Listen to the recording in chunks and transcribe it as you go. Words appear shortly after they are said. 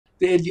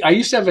I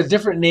used to have a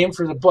different name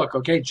for the book.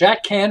 Okay,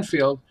 Jack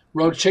Canfield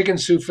wrote Chicken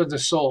Soup for the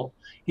Soul.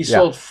 He Yeah.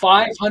 sold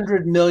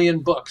 500 million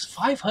books.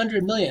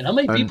 500 million. How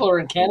many And people are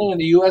in Canada and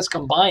the U.S.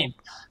 combined?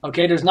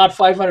 Okay, there's not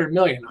 500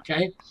 million.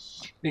 Okay, and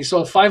he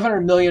sold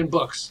 500 million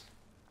books.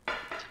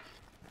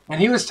 And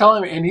he was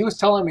telling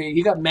me,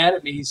 he got mad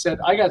at me. He said,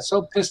 I got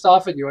so pissed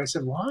off at you. I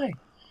said, why?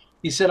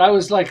 He said, I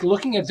was like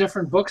looking at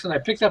different books and I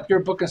picked up your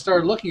book and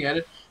started looking at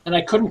it and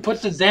I couldn't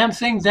put the damn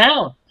thing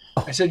down.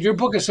 I said, your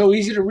book is so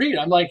easy to read.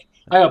 I'm like,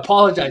 I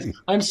apologize.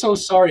 I'm so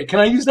sorry. Can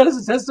I use that as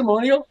a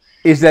testimonial?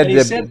 is And that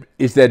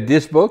he said,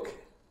 this book?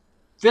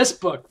 this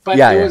book, but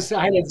Yeah, yeah.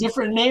 I had a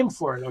different name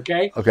for it.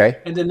 Okay. Okay.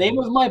 And the name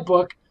of my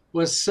book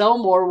was Sell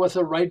More with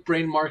a Right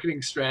Brain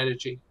Marketing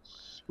Strategy,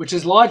 which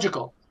is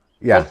logical.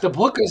 Yeah. But the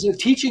book is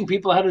teaching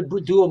people how to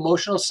do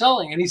emotional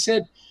selling. And he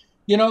said,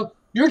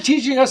 you're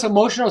teaching us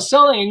emotional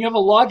selling and you have a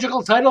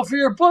logical title for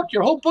your book.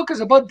 Your whole book is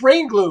about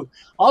brain glue.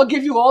 I'll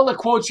give you all the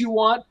quotes you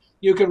want.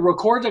 You can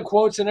record the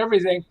quotes and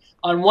everything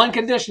on one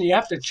condition. You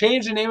have to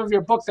change the name of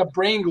your book to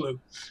Brain Glue,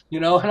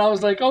 and I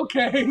was like,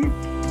 okay.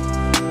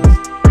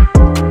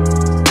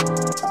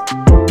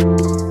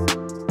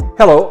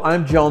 Hello,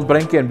 I'm John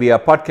Brink, and we are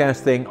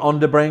podcasting on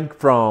the Brink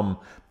from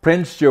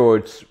Prince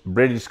George,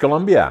 British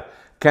Columbia,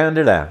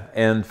 Canada.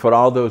 And for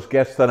all those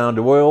guests around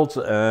the world,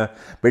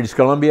 British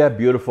Columbia,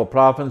 beautiful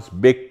province,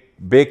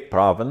 big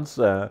province.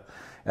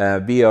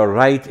 We are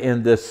right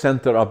in the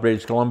center of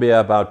British Columbia,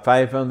 about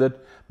 500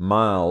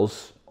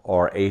 miles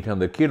or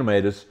 800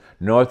 kilometers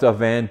north of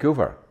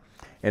Vancouver.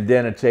 And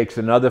then it takes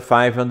another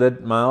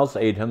 500 miles,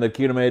 800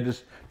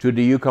 kilometers to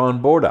the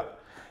Yukon border.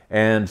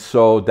 And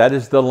so that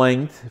is the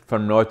length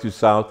from north to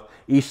south.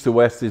 East to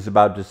west is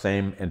about the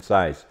same in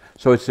size.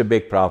 So it's a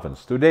big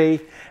province.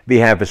 Today we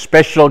have a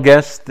special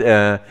guest.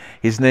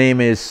 His name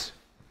is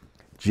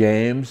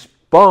James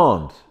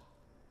Bond.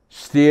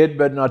 Steered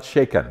but not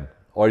shaken.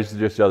 Or is it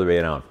just the other way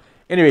around?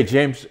 Anyway,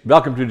 James,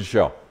 welcome to the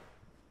show.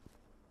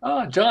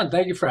 Oh, John,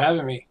 thank you for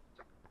having me.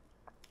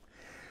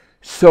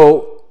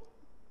 So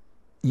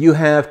you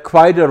have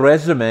quite a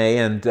resume,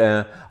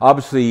 and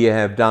obviously you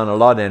have done a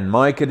lot in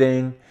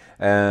marketing.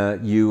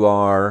 You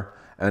are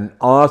an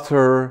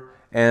author,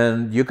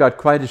 and you got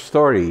quite a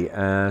story.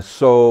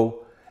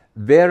 So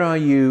where are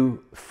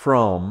you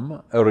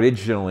from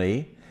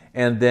originally,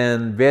 and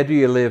then where do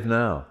you live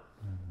now?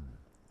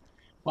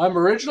 Well, I'm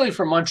originally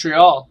from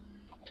Montreal,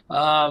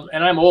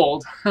 and I'm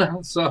old.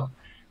 So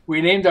we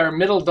named our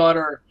middle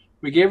daughter,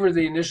 we gave her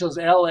the initials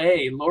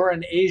LA,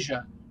 Lauren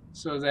Asia,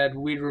 so that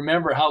we'd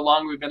remember how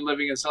long we've been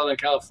living in Southern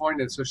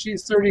California. So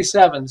she's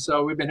 37,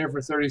 so we've been here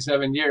for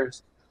 37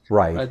 years.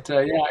 Right. But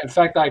yeah, in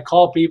fact, I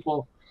call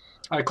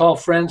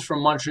friends from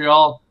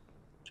Montreal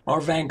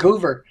or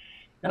Vancouver,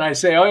 and I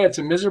say, oh yeah, it's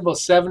a miserable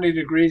 70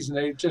 degrees. And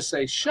they just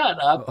say,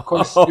 shut up. Of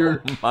course, Oh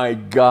my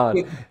God.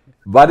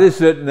 What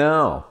is it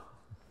now?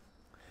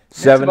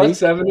 It's about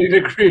 70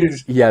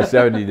 degrees. Yeah,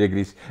 70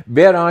 degrees.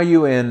 Where are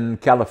you in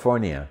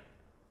California?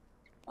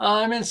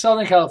 I'm in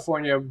Southern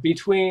California,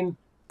 between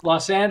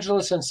Los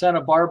Angeles and Santa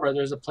Barbara.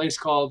 There's a place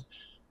called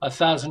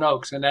Thousand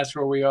Oaks, and that's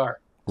where we are.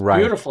 It's Right.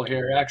 beautiful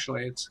here,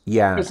 actually. It's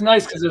Yeah.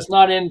 nice because it's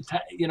not in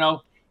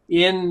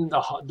in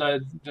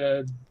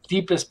the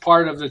deepest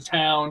part of the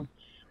town,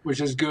 which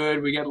is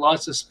good. We get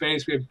lots of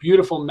space. We have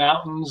beautiful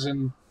mountains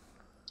and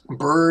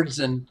birds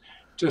and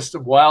just the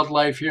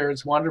wildlife here.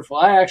 It's wonderful.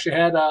 I actually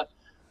had a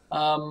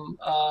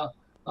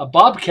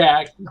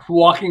bobcat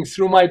walking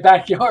through my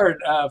backyard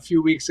a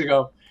few weeks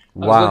ago. I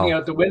was looking Wow.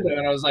 out the window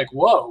and I was like,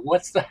 whoa,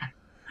 what's that?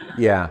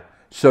 Yeah.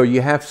 So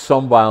you have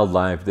some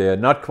wildlife there.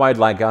 Not quite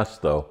like us,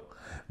 though.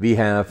 We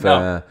have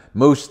No.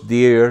 moose,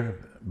 deer,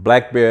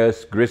 black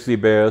bears, grizzly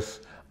bears,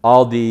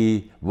 all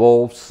the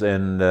wolves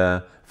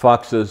and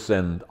foxes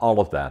and all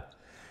of that.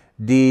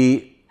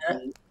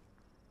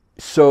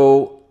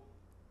 So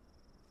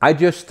I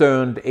just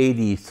turned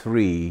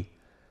 83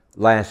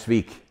 last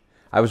week.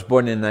 I was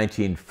born in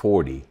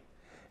 1940,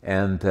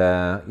 and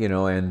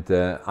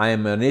I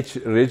am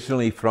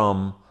originally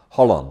from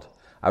Holland.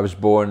 I was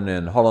born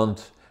in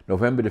Holland,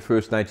 November the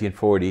 1st,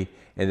 1940,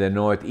 in the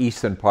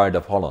northeastern part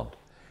of Holland,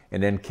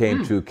 and then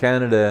came to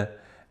Canada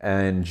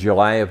in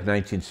July of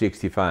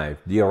 1965,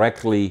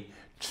 directly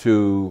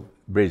to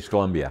British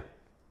Columbia.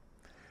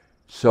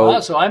 So Wow,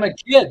 so I'm a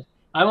kid.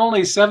 I'm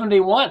only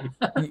 71.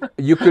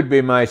 you could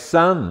be my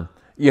son.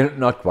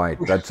 Not quite,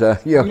 but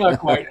Not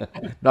quite.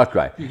 not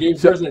quite. You gave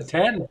So, birth at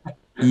 10.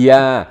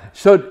 yeah.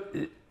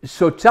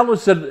 So tell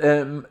us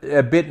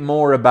a bit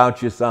more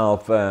about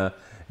yourself,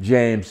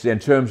 James, in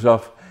terms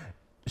of,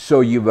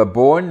 so you were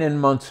born in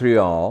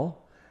Montreal.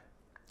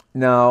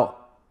 Now,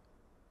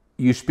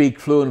 you speak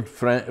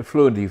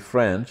fluently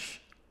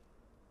French.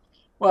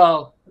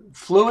 Well,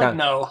 fluent, Can-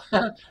 no.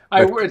 But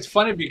It's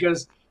funny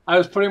because I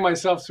was putting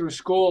myself through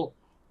school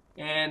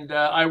and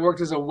I worked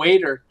as a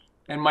waiter,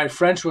 and my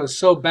French was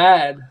so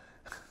bad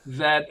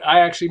that I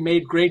actually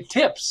made great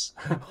tips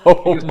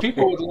oh because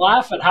people would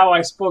laugh at how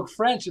I spoke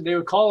French and they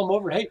would call them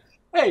over, hey,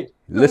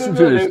 listen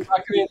to they this. would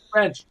talk to me in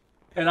French.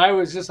 And I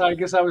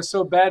guess I was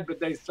so bad, but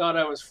they thought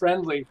I was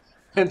friendly.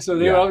 And so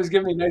they would Yeah. always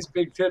give me nice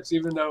big tips,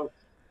 even though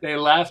they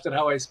laughed at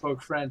how I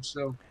spoke French.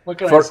 So what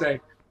can I For say?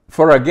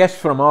 for our guests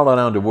from all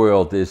around the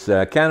world, is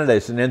Canada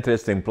is an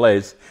interesting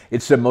place.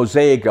 It's a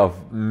mosaic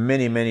of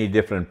many, many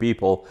different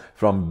people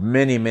from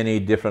many, many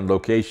different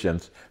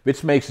locations,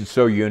 which makes it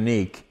so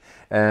unique.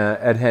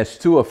 It has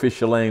two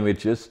official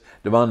languages.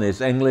 The one is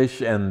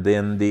English, and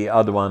then the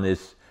other one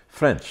is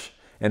French.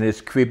 And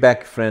it's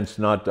Quebec French,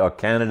 not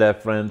Canada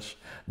French,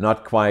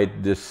 not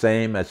quite the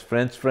same as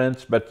French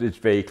French, but it's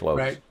very close.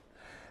 Right.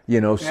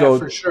 You know, Yeah, so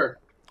for sure.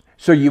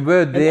 so you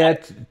were And there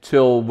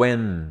till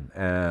when,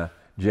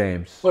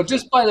 James? well,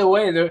 just by the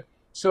way,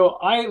 so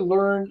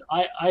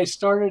I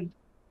started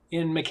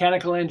in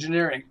mechanical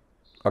engineering,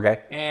 Okay.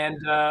 and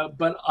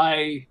but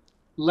I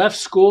left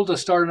school to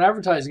start an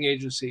advertising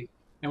agency.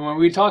 And when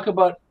we talk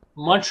about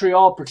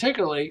Montreal,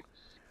 particularly,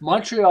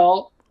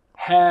 Montreal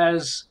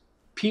has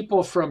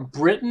people from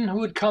Britain who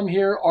would come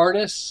here,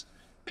 artists,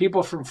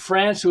 people from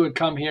France who would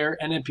come here,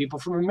 and then people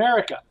from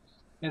America.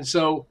 And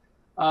so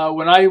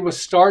when I was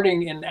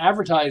starting in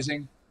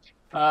advertising,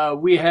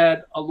 we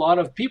had a lot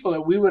of people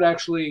that we would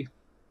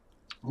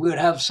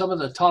have some of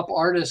the top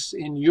artists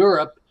in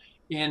Europe,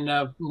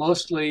 in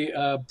mostly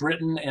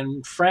Britain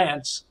and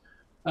France,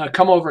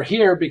 come over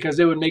here because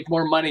they would make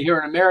more money here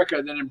in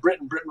America than in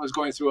Britain. Britain was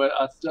going through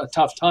a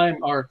tough time,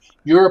 or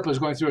Europe was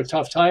going through a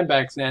tough time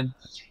back then.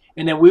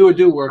 And then we would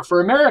do work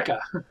for America.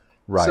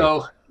 Right.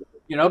 So,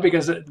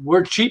 because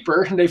we're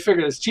cheaper, and they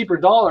figured it's cheaper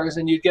dollars,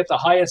 and you'd get the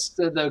highest,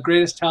 the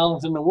greatest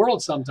talent in the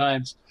world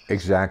sometimes.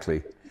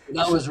 Exactly.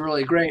 That was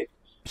really great.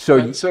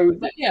 So, But so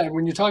yeah,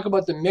 when you talk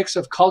about the mix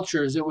of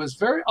cultures, it was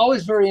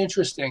always very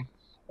interesting.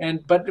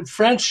 But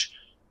French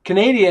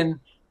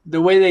Canadian,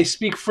 the way they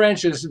speak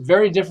French is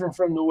very different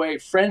from the way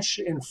French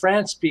in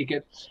France speak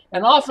it.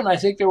 And often I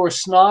think there were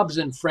snobs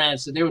in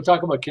France, and they would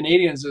talk about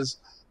Canadians as,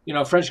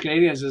 French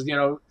Canadians as,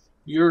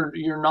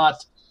 you're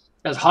not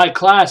as high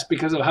class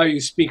because of how you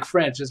speak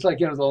French. It's like,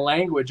 the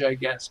language, I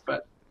guess.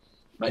 But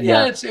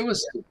yeah, yeah, it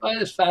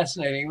was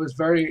fascinating.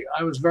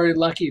 I was very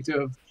lucky to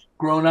have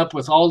grown up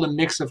with all the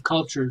mix of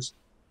cultures.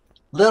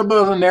 A little bit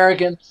of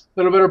American, a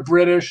little bit of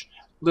British,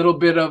 a little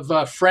bit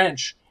of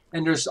French,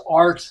 and there's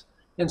art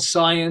and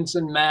science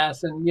and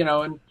math and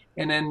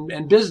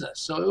and business.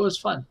 So it was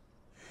fun.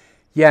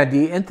 yeah.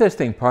 The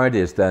interesting part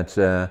is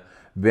that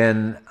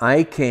when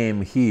I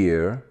came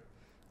here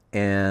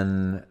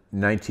in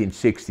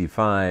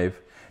 1965,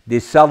 they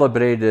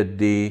celebrated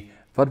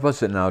what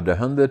was it now, the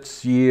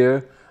 100th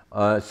year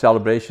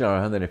celebration, or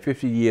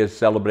 150 years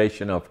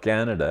celebration of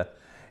Canada.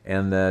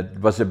 And it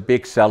was a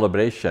big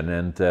celebration.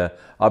 And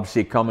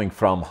obviously coming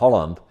from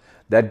Holland,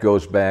 that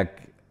goes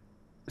back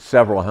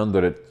several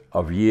hundred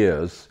of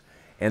years.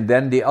 And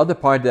then the other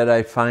part that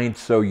I find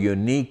so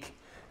unique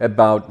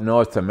about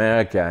North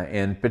America,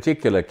 in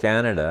particular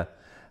Canada,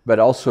 but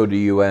also the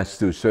US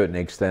to a certain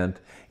extent,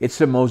 it's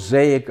a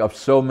mosaic of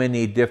so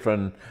many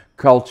different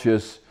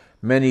cultures,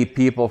 many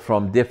people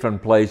from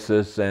different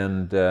places,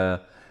 and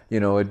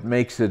it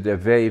makes it a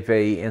very,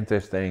 very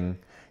interesting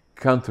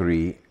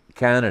country,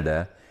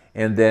 Canada.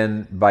 And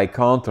then by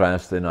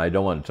contrast, and I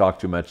don't want to talk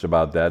too much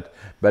about that,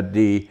 but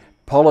the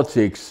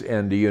politics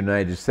in the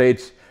United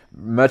States,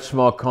 much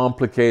more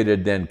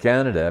complicated than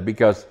Canada,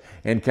 because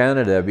in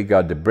Canada we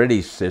got the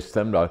British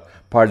system, the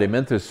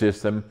parliamentary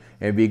system,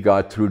 and we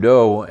got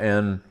Trudeau,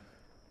 and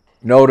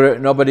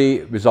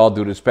nobody, with all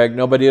due respect,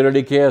 nobody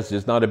really cares.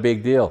 It's not a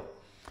big deal.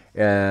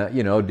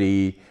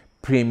 The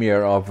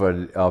premier of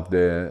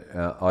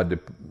the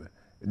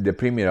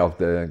premier of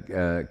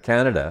the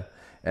Canada,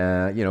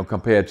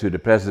 compared to the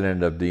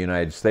president of the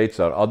United States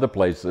or other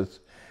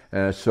places.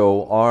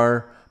 So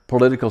our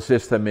political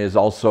system is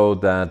also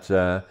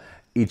that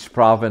each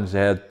province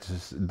had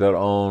their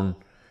own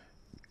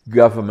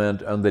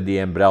government under the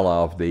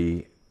umbrella of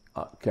the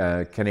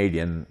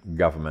Canadian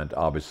government,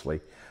 obviously.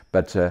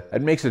 But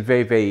it makes it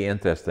very, very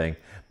interesting.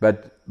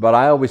 But what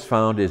I always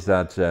found is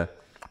that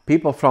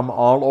people from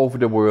all over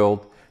the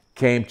world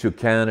came to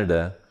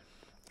Canada,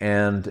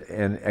 and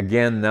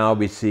again now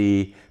we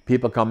see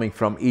people coming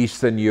from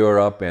Eastern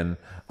Europe and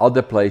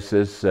other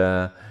places.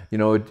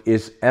 It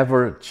is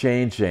ever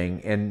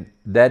changing, and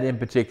that in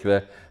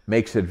particular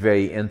makes it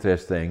very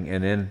interesting.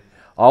 And in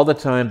all the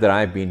time that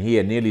I've been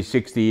here, nearly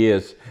 60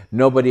 years,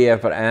 nobody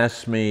ever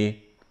asked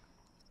me,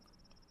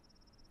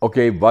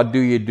 okay, what do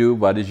you do?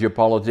 What is your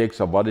politics?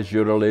 Or what is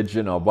your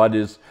religion? Or what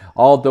is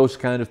all those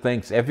kind of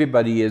things?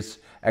 Everybody is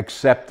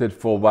accepted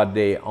for what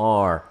they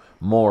are,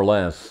 more or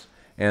less.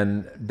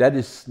 And that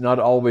is not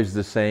always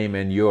the same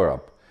in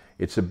Europe.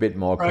 It's a bit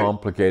more Right.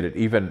 complicated,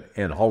 even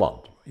in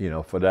Holland,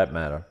 for that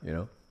matter,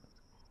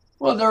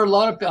 Well, there are a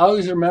lot of. I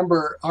always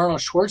remember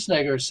Arnold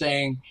Schwarzenegger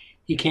saying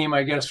he came,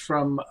 I guess,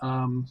 from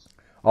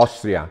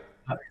Austria.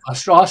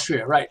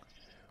 Austria, right?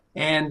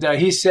 And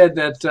he said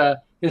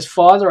that his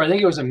father, I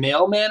think it was a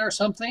mailman or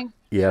something,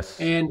 Yes.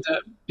 and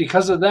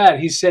because of that,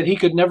 he said he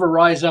could never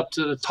rise up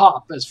to the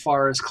top as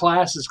far as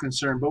class is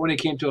concerned. But when he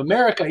came to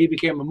America, he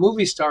became a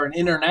movie star, an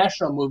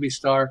international movie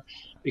star,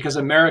 because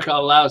America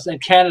allows, and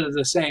Canada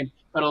the same,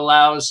 but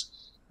allows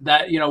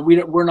that, you know,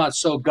 we're not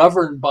so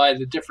governed by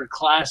the different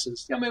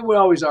classes. I mean, we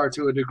always are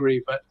to a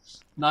degree, but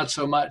not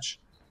so much.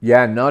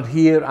 Yeah, not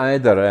here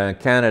either.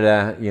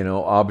 Canada, you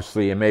know,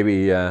 obviously, and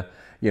maybe,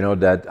 you know,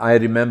 that I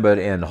remember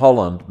in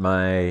Holland,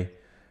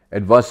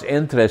 it was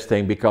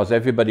interesting because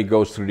everybody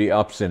goes through the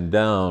ups and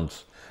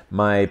downs.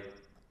 My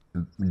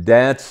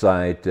dad's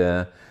side,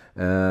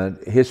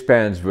 his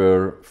parents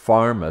were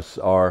farmers,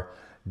 or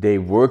they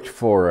worked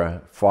for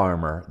a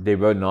farmer. They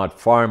were not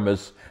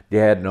farmers, they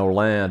had no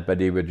land, but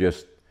they were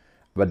just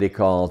what they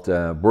called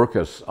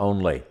workers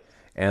only.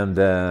 And,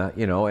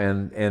 you know,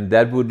 and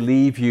that would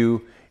leave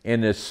you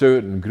in a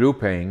certain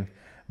grouping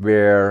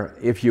where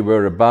if you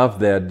were above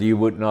that, you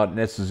would not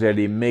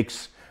necessarily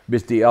mix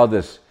with the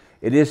others.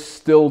 It is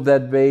still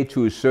that way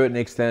to a certain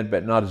extent,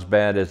 but not as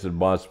bad as it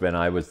was when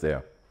I was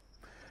there.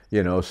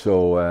 You know,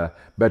 so,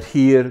 but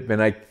here,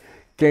 when I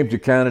came to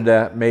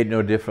Canada, made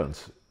no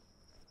difference.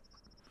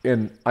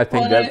 And I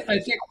think that... I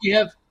think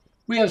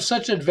we have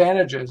such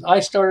advantages.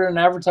 I started an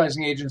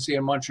advertising agency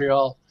in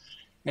Montreal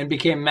and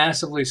became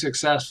massively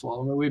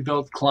successful. I mean, we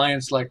built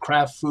clients like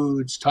Kraft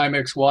Foods,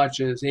 Timex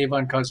Watches,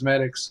 Avon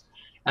Cosmetics,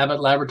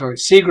 Abbott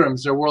Laboratories,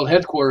 Seagram's. Their world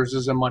headquarters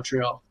is in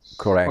Montreal.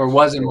 Correct. Or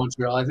was in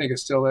Montreal. I think it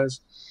still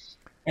is.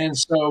 And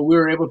so we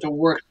were able to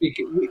work.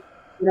 You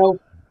know,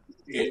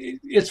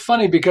 it's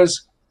funny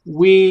because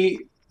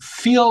we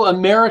feel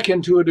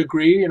American to a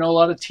degree. You know, a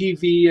lot of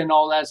TV and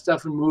all that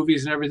stuff and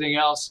movies and everything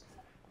else.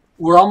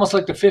 We're almost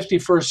like the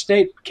 51st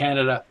state,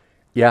 Canada.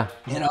 Yeah.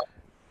 You know,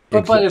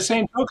 but by the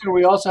same token,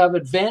 we also have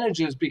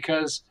advantages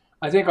because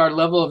I think our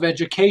level of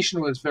education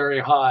was very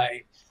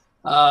high.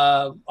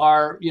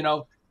 You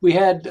know, we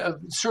had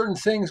certain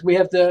things. We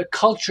have the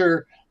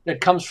culture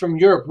that comes from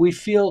Europe. We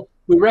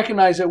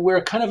recognize that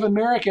we're kind of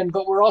American,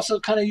 but we're also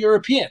kind of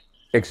European.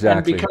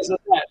 Exactly. And because of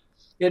that,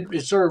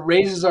 it sort of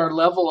raises our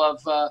level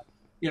of,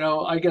 you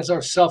know, I guess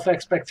our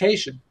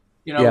self-expectation.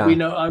 You know, we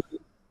know,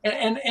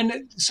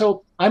 and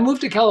so I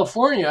moved to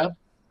California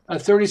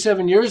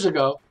 37 years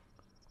ago,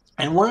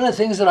 and one of the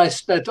things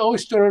that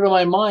always stood out of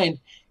my mind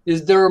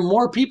is there are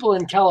more people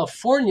in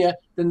California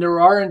than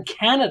there are in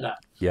Canada.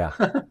 Yeah,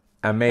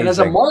 amazing. And as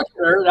a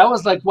marketer, that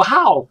was like,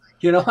 wow.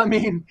 You know, I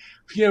mean,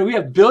 you know, we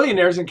have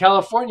billionaires in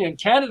California. In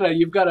Canada,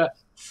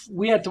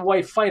 we had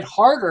to fight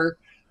harder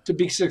to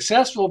be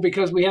successful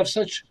because we have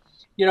such,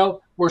 you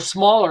know, we're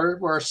smaller,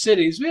 we're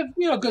cities. We have,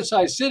 you know, good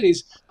sized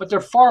cities, but they're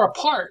far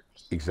apart.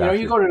 Exactly. You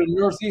know, you go to the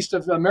northeast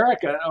of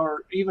America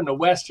or even the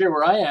west here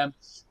where I am.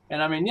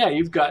 And I mean, yeah,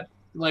 you've got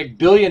like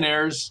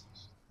billionaires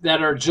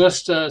that are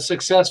just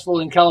successful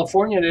in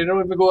California. They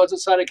don't even go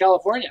outside of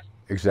California.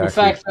 Exactly. In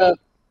fact,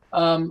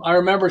 I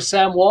remember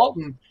Sam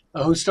Walton,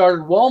 who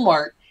started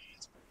Walmart.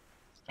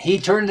 He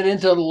turned it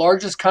into the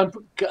largest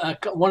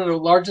one of the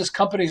largest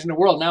companies in the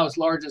world. Now it's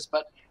largest,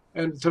 but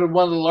to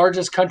one of the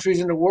largest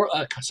countries in the world.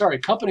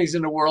 Companies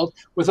in the world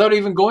without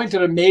even going to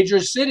the major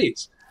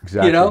cities.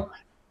 Exactly. You know,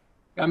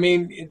 I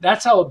mean,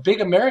 that's how big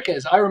America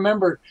is. I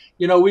remember,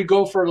 you know, we'd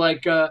go for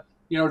like,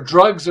 you know,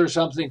 drugs or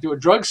something to a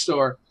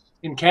drugstore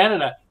in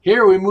Canada.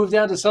 Here we moved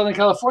down to Southern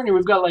California.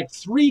 We've got like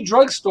 3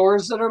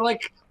 drugstores that are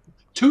like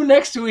 2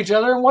 next to each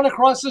other and 1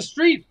 across the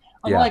street.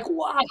 I'm like,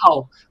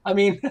 wow. I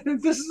mean,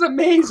 this is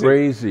amazing.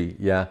 Crazy,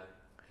 yeah.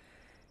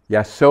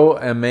 Yeah, so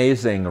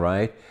amazing,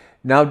 right?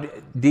 Now,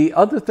 the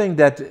other thing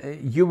that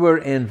you were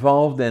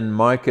involved in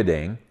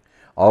marketing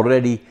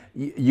already,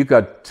 you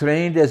got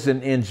trained as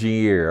an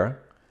engineer,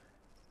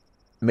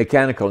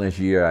 mechanical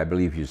engineer, I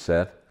believe you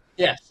said.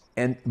 Yes.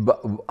 And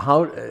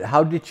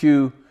how did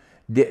you,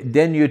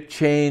 then you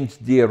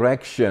changed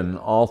direction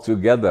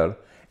altogether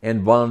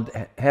and went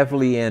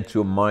heavily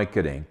into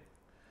marketing.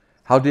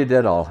 How did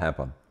that all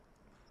happen?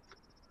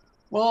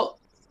 Well,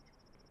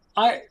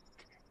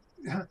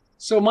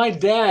 so my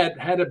dad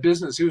had a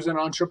business. He was an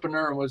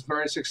entrepreneur and was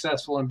very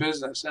successful in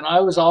business. And I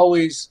was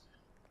always,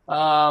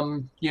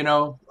 you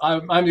know,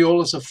 I'm the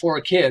oldest of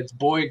 4 kids,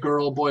 boy,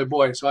 girl, boy,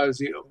 boy. So I was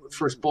the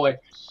first boy.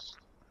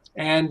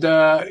 And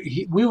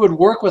we would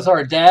work with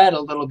our dad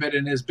a little bit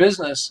in his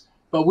business,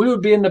 but we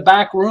would be in the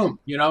back room.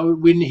 You know,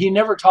 he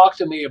never talked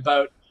to me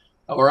about,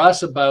 or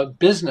us about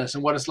business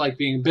and what it's like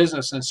being in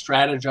business and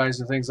strategize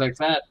and things like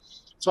that.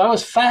 So I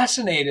was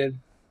fascinated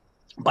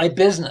by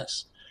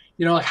business.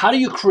 You know, how do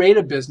you create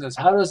a business?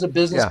 How does a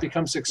business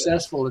become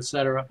successful, et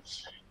cetera?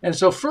 And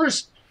so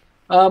first,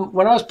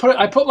 when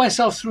I put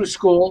myself through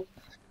school,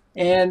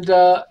 and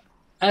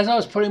as I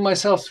was putting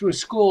myself through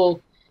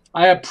school,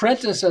 I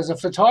apprenticed as a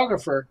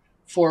photographer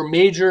for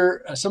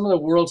some of the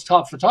world's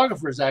top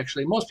photographers,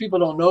 actually. Most people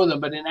don't know them,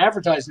 but in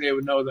advertising, they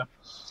would know them.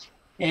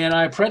 And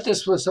I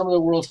apprenticed with some of the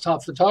world's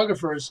top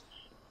photographers.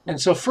 And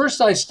so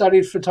first I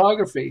studied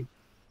photography,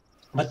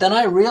 but then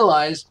I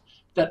realized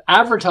that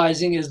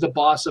advertising is the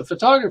boss of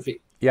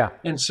photography. Yeah.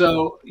 And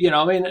so, you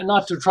know, I mean,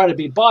 not to try to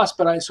be boss,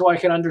 but so I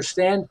can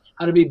understand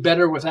how to be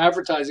better with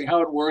advertising,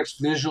 how it works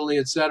visually,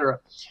 et cetera.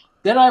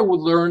 Then I would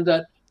learn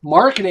that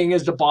marketing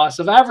is the boss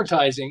of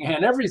advertising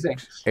and everything.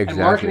 Exactly. And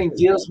marketing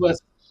deals with,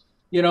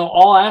 you know,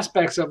 all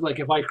aspects of, like,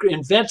 if I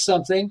invent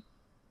something,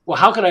 well,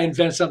 how could I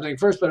invent something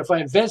first? But if I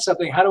invent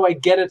something, how do I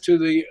get it to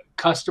the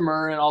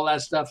customer and all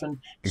that stuff and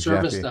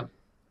service Exactly. them?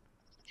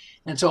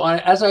 And so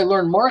as I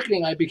learned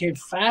marketing, I became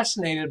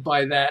fascinated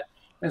by that.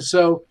 And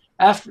so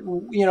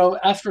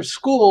after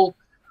school,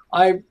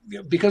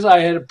 because I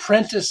had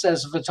apprenticed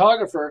as a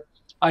photographer,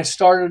 I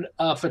started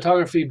a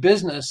photography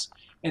business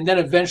and then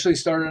eventually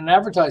started an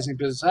advertising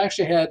business. I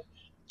actually had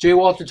J.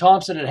 Walter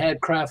Thompson had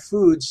Kraft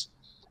Foods,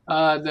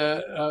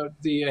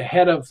 the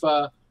head of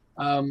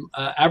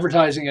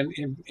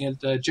advertising in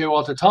J.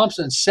 Walter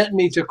Thompson, sent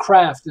me to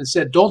Kraft and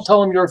said, "Don't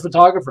tell him you're a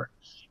photographer."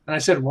 And I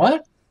said,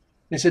 "What?"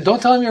 They said,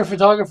 "Don't tell him you're a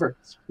photographer.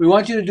 We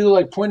want you to do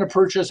like point of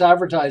purchase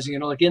advertising,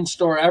 like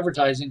in-store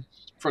advertising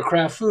for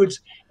Kraft Foods.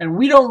 And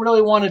we don't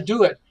really want to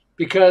do it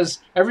because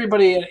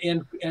everybody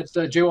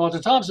at J. Walter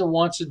Thompson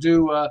wants to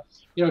do,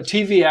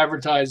 TV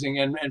advertising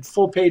and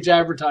full page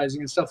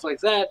advertising and stuff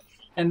like that.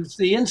 And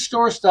the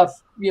in-store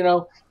stuff,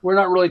 we're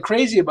not really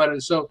crazy about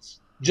it. So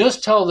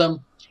just tell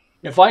them,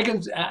 if I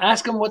can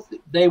ask them what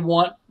they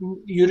want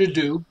you to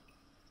do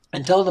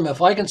and tell them,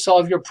 if I can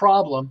solve your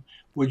problem,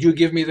 would you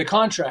give me the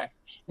contract?"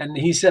 And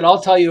he said,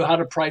 "I'll tell you how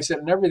to price it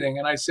and everything."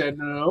 And I said,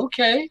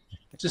 "Okay."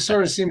 It just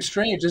sort of seems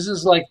strange. This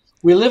is like,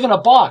 we live in a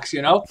box,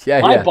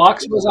 My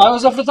box was I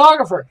was a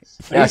photographer.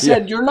 But he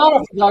said, "You're not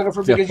a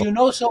photographer because you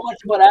know so much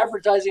about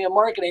advertising and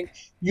marketing.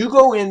 You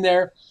go in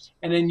there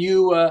and then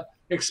you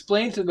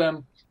explain to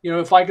them,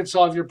 if I could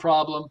solve your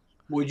problem,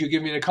 would you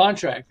give me the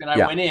contract?" And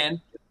I went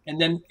in. And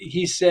then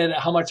he said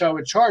how much I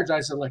would charge. I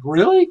said, like,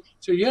 "Really?"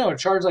 So,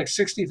 charge like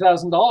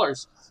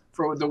 $60,000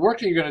 for the work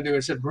that you're going to do.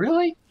 I said,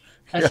 "Really?"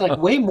 That's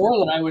like way more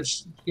than I would,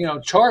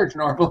 charge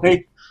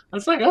normally.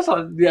 That's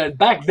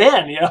back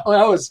then, that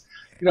was,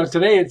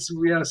 today it's,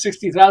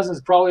 60,000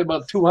 is probably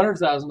about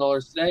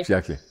 $200,000 today.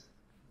 Exactly.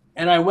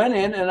 And I went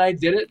in and I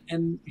did it.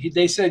 And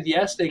they said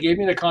yes. They gave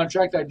me the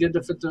contract. I did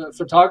the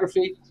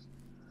photography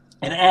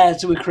and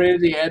ads. So we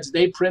created the ads.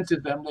 They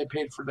printed them. They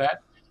paid for that.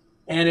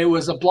 And it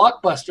was a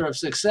blockbuster of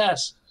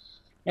success.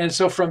 And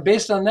so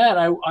based on that,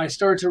 I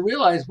started to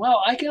realize,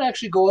 wow, I can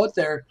actually go out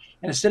there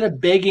and instead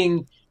of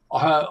begging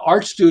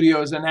art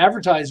studios and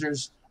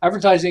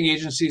advertising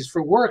agencies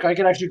for work, I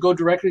could actually go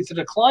directly to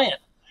the client.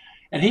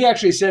 And he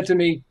actually said to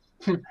me,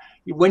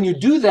 "When you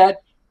do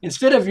that,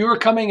 instead of you're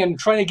coming and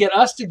trying to get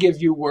us to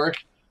give you work,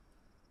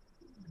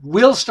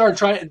 we'll start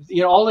trying,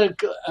 all the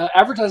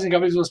advertising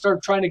companies will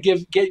start trying to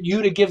get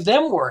you to give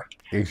them work."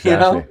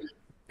 Exactly.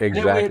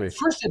 Exactly. At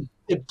first,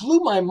 it blew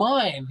my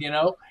mind,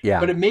 Yeah.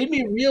 but it made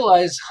me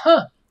realize,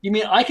 you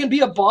mean I can be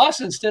a boss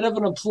instead of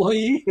an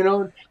employee?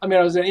 I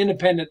was an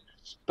independent,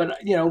 but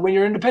when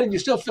you're independent, you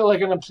still feel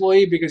like an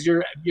employee because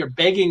you're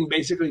begging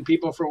basically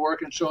people for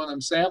work and showing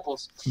them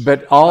samples.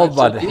 But all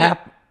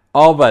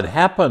that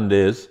happened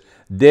is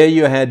there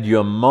you had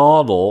your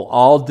model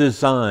all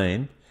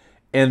designed,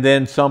 and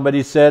then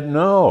somebody said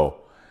no,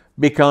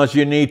 because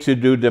you need to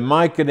do the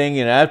marketing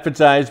and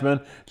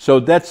advertisement. So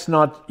that's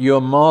not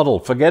your model.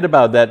 Forget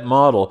about that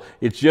model.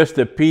 It's just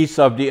a piece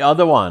of the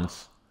other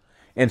ones.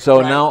 And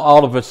so now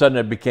all of a sudden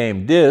it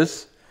became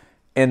this,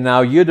 and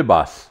now you're the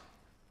boss.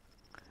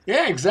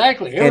 Yeah,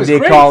 exactly. And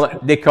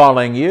they're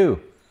calling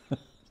you.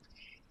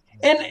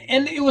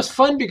 And it was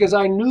fun because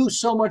I knew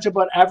so much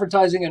about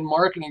advertising and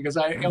marketing because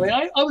I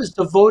was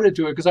devoted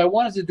to it because I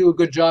wanted to do a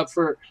good job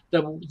for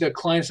the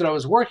clients that I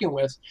was working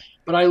with.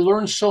 But I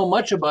learned so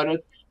much about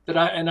it that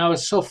I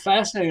was so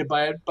fascinated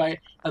by it.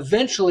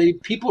 Eventually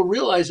people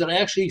realized that I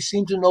actually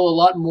seemed to know a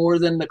lot more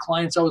than the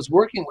clients I was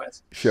working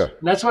with. Sure.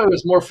 And that's why it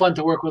was more fun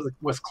to work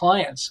with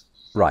clients.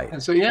 Right.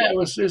 And so it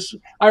was.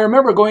 I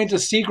remember going to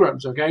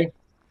Seagram's. Okay.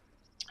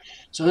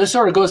 So this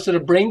sort of goes to the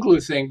brain glue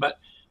thing, but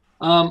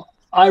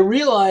I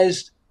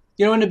realized,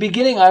 in the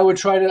beginning, I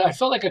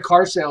felt like a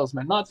car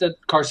salesman. Not that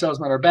car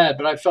salesmen are bad,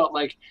 but I felt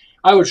like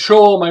I would show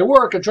all my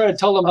work and try to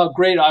tell them how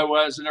great I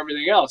was and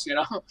everything else,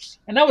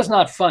 and that was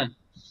not fun.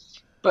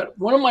 But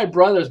one of my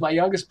brothers, my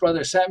youngest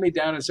brother, sat me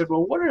down and said,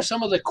 "Well, what are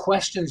some of the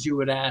questions you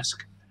would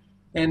ask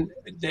and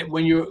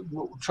when you're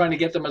trying to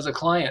get them as a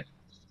client?"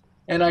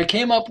 And I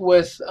came up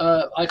with,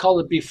 I call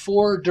it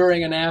before,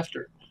 during, and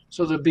after.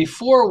 So the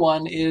before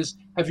one is,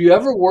 have you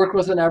ever worked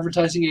with an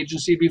advertising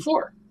agency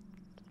before?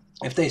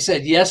 If they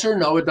said yes or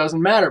no, it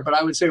doesn't matter. But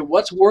I would say,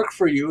 what's worked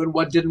for you and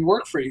what didn't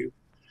work for you?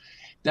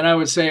 Then I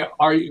would say,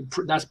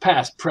 that's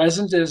past.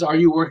 Present is, are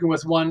you working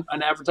with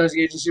an advertising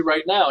agency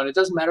right now? And it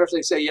doesn't matter if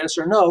they say yes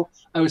or no.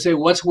 I would say,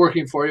 what's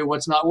working for you?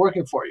 What's not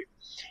working for you?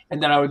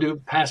 And then I would do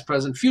past,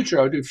 present, future.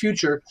 I would do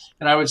future.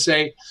 And I would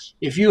say,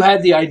 if you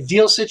had the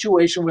ideal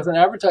situation with an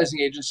advertising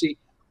agency,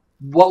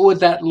 what would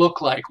that look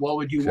like? What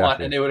would you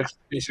want? And they would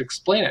basically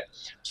explain it.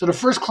 So the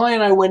first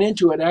client I went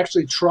into and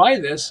actually try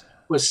this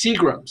was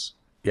Seagram's.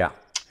 Yeah.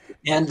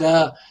 And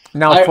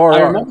now I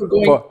remember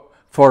going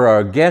for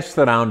our guests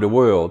around the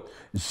world,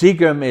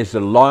 Seagram is a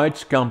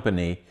large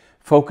company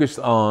focused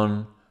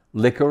on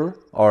liquor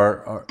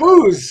or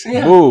booze.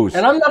 Yeah. Booze.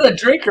 And I'm not a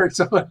drinker,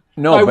 so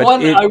no, I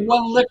won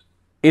liquor.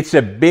 It's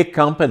a big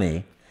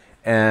company.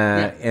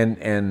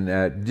 And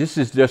this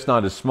is just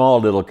not a small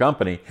little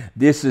company.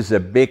 This is a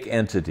big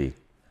entity.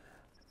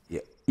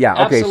 Yeah.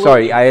 Okay. Absolutely.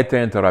 Sorry, I had to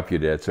interrupt you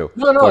there. So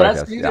No, go ahead,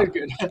 that's guys. these Yeah. are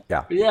good.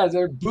 Yeah. But yeah,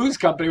 they're a booze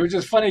company, which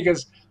is funny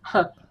because,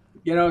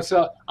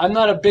 so I'm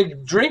not a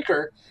big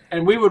drinker,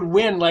 and we would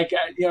win like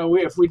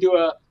if we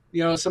do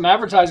some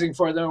advertising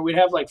for them,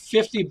 we'd have like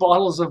 50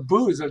 bottles of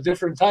booze of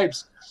different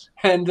types,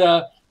 and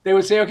they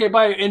would say, okay,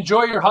 bye,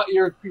 enjoy your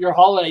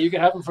holiday. You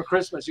can have them for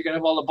Christmas. You can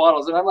have all the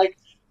bottles, and I'm like,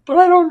 but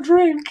I don't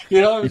drink.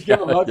 I would give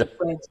them out Yeah. to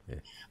friends.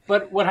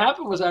 But what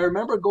happened was, I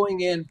remember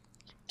going in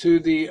to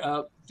the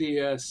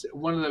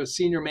one of the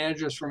senior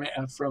managers from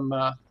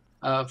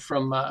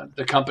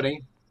the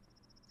company,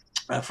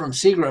 from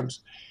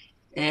Seagram's,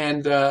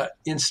 and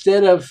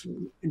instead of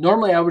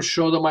normally I would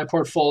show them my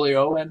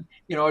portfolio, and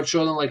I'd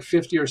show them like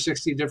 50 or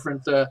 60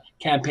 different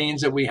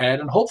campaigns that we had,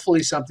 and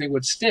hopefully something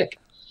would stick.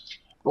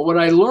 But what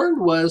I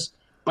learned was,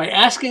 by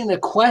asking the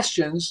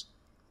questions,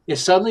 it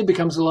suddenly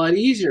becomes a lot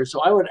easier.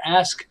 So I would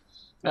ask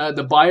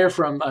the buyer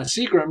from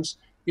Seagram's,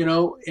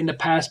 in the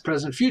past,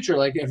 present, future,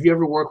 like, have you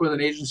ever worked with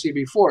an agency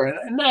before?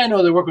 And I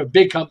know they work with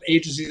big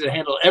agencies that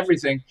handle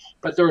everything,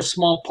 but there are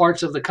small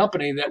parts of the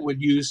company that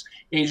would use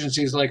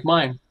agencies like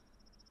mine.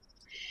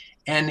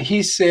 And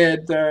he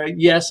said,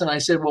 yes. And I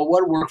said, well,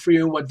 what worked for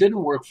you and what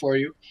didn't work for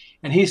you?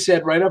 And he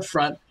said right up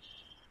front,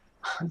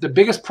 the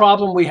biggest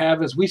problem we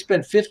have is we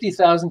spend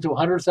 $50,000 to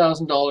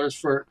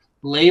 $100,000 for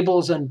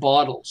labels and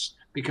bottles,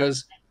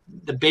 because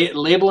the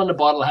label and the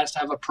bottle has to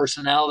have a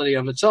personality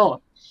of its own.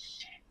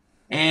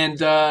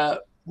 And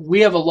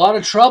we have a lot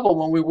of trouble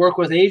when we work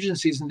with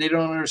agencies and they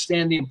don't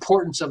understand the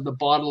importance of the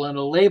bottle and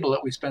the label,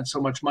 that we spend so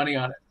much money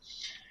on it.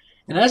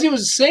 And as he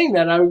was saying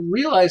that, I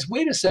realized,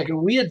 wait a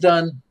second, we had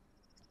done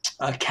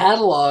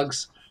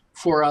catalogs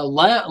for a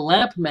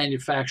lamp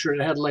manufacturer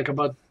that had like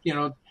about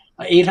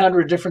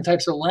 800 different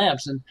types of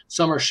lamps, and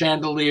some are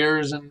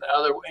chandeliers and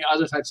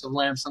other types of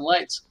lamps and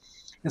lights.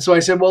 And so I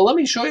said, well, let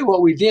me show you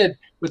what we did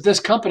with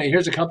this company.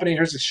 Here's a company,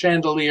 here's a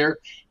chandelier,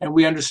 and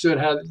we understood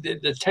how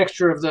the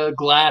texture of the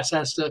glass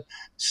has to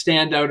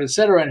stand out,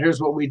 etc. And here's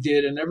what we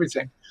did and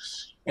everything.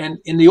 And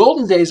in the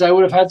olden days, I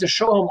would have had to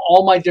show him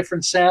all my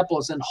different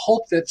samples and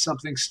hope that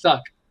something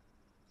stuck.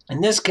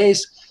 In this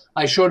case,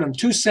 I showed him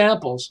 2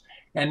 samples,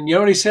 and you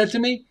know what he said to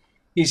me?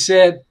 He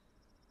said,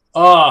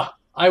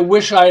 I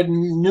wish I had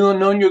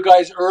known you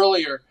guys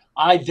earlier.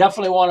 I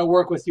definitely want to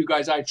work with you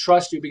guys. I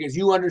trust you because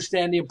you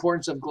understand the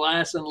importance of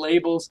glass and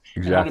labels.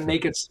 Exactly. And how to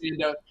make it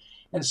stand out.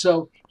 And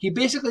so he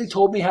basically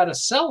told me how to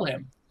sell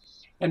him.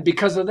 And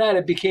because of that,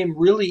 it became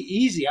really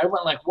easy. I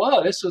went like,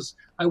 wow,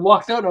 I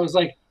walked out and I was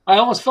like, I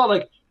almost felt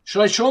like,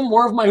 should I show him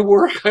more of my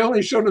work? I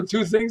only showed him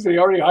 2 things and he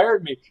already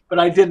hired me, but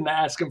I didn't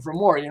ask him for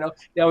more.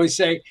 They always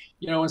say,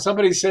 when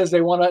somebody says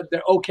they're going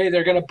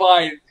to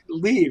buy,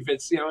 leave.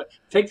 It's,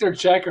 take their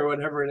check or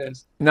whatever it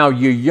is. Now,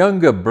 your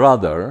younger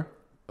brother,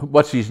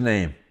 what's his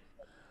name?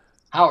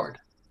 Howard.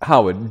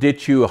 Howard.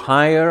 Did you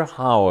hire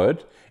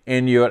Howard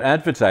in your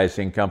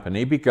advertising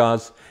company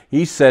because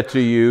he said to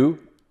you,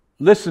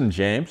 listen,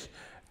 James,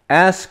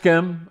 ask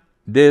him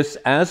this,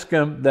 ask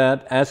him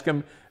that,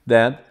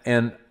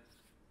 and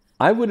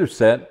I would have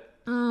said,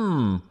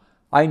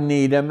 I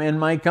need him in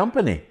my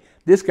company.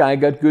 This guy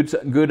got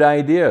good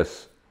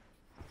ideas.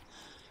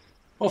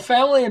 Well,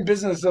 family and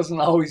business doesn't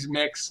always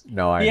mix.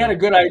 No, he had a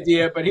good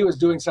idea, but he was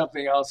doing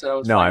something else. That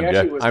was no, funny.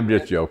 I'm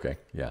just joking.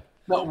 Yeah.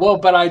 No, well,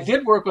 but I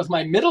did work with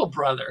my middle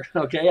brother.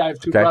 Okay, I have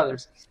 2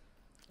 brothers,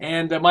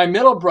 and my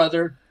middle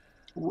brother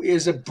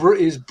is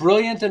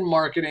brilliant in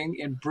marketing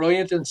and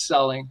brilliant in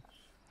selling,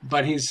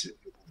 but he's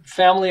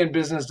family and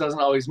business doesn't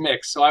always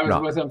mix. So I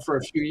was with him for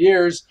a few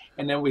years,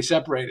 and then we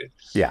separated.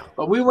 Yeah.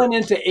 But we went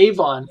into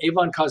Avon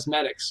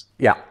Cosmetics.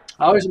 Yeah.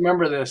 I always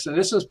remember this, and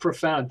this was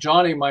profound.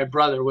 Johnny, my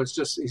brother, was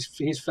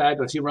he's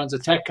fabulous. He runs a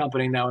tech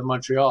company now in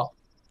Montreal.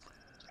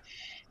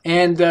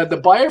 And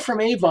the buyer from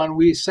Avon,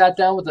 we sat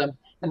down with him,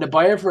 and the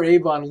buyer for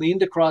Avon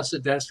leaned across the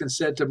desk and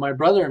said to my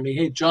brother and me,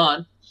 hey,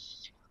 John,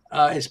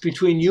 it's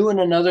between you and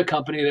another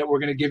company that we're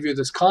going to give you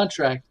this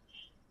contract.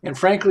 And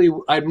frankly,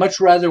 I'd much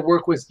rather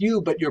work with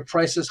you, but your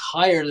price is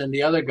higher than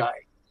the other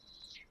guy.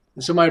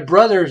 And so my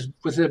brother,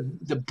 with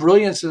the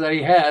brilliance that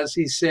he has,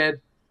 he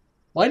said,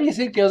 why do you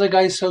think the other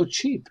guy's so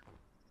cheap?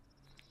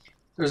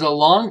 There's a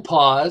long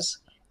pause,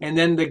 and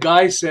then the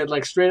guy said,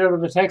 like straight out of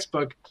the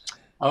textbook,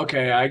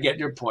 okay, I get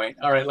your point.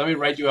 All right, let me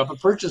write you up a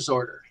purchase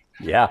order.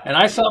 Yeah. And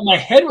I thought my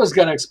head was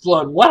going to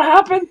explode. What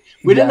happened?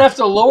 We didn't have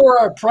to lower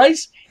our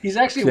price. He's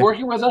actually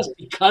working with us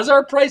because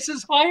our price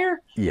is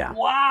higher? Yeah.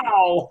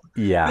 Wow.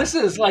 Yeah. This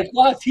is like,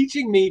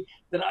 teaching me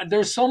that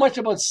there's so much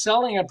about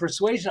selling and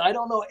persuasion. I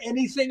don't know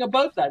anything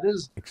about that. This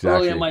is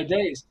early in my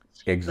days.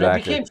 Exactly. But I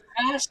became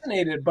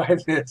fascinated by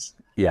this.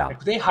 Yeah.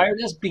 Like, they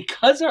hired us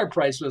because our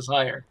price was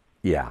higher.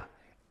 Yeah.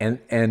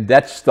 And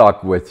that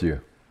stuck with you.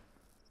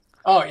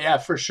 Oh, yeah,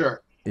 for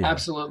sure. Yeah.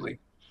 Absolutely.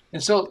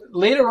 And so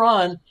later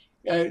on,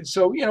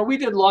 we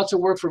did lots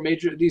of work for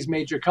these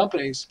major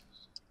companies.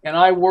 And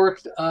I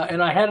worked,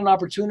 and I had an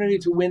opportunity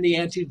to win the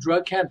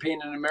anti-drug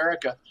campaign in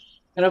America.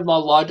 And I'm a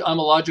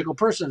logical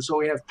person, so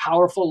we have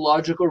powerful,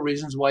 logical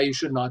reasons why you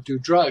should not do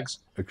drugs.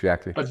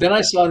 Exactly. But then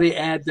I saw the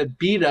ad that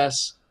beat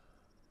us,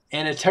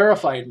 and it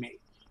terrified me.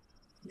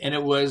 And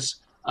it was,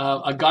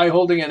 a guy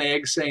holding an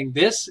egg saying,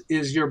 "This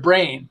is your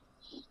brain,"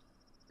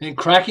 and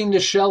cracking the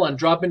shell and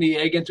dropping the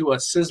egg into a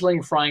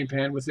sizzling frying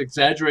pan with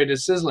exaggerated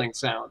sizzling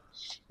sound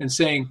and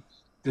saying,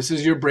 "This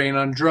is your brain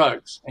on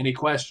drugs. Any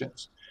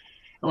questions?"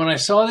 And when I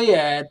saw the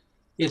ad,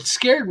 it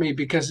scared me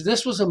because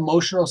this was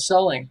emotional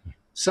selling,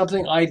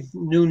 something I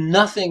knew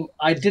nothing.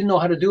 I didn't know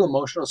how to do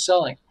emotional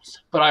selling,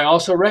 but I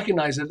also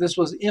recognized that this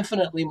was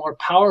infinitely more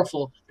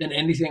powerful than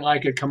anything I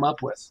could come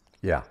up with.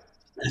 Yeah.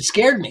 It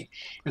scared me.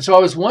 And so I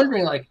was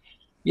wondering, like,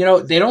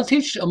 they don't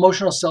teach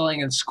emotional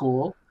selling in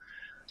school.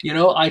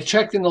 I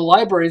checked in the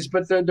libraries,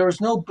 but there's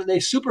no, they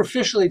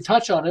superficially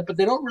touch on it, but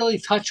they don't really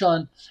touch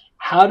on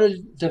how to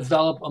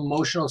develop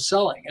emotional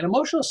selling. And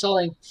emotional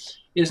selling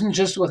isn't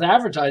just with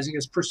advertising.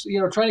 It's,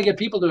 trying to get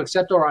people to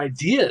accept our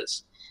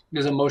ideas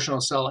is emotional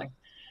selling.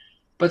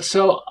 But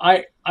so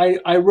I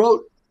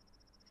wrote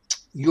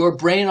 "Your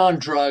Brain on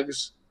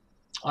Drugs"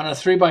 on a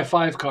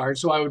 3x5 card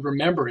so I would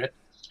remember it.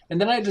 And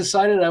then I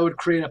decided I would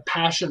create a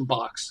passion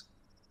box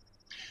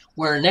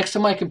where next to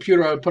my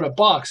computer I would put a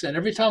box. And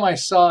every time I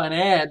saw an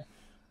ad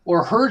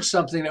or heard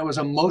something that was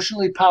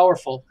emotionally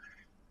powerful,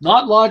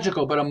 not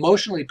logical, but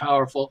emotionally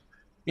powerful,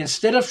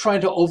 instead of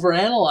trying to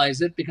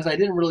overanalyze it because I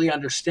didn't really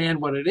understand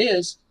what it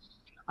is,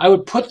 I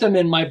would put them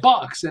in my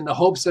box in the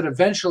hopes that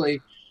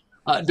eventually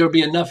there'll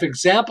be enough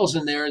examples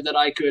in there that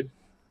I could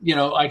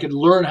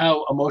learn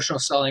how emotional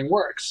selling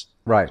works.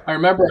 Right. I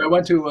remember I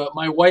went to,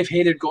 my wife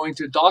hated going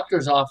to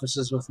doctor's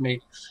offices with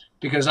me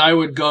because I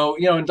would go,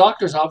 in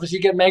doctor's office, you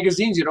get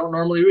magazines you don't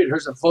normally read.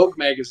 Here's a Vogue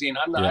magazine.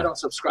 I don't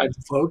subscribe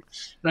to Vogue.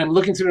 And I'm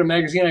looking through the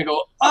magazine. I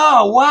go,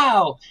 "Oh,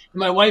 wow." And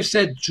my wife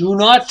said, "Do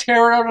not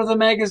tear it out of the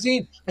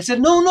magazine." I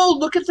said, no,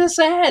 look at this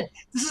ad.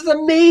 This is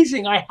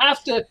amazing. I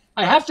have to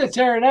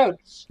tear it out.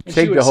 And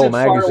take the whole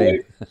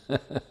magazine.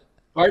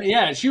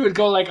 Yeah, she would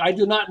go like, "I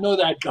do not know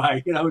that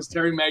guy." Who's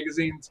tearing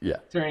magazines, Yeah.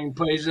 tearing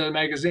pages of the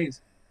magazines.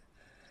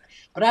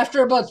 But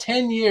after about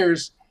 10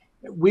 years,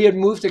 we had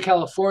moved to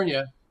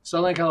California,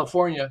 Southern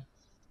California,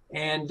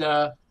 and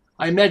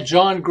I met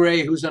John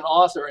Gray, who's an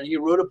author, and he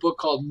wrote a book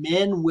called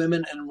 "Men,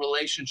 Women, and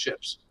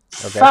Relationships."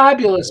 Okay.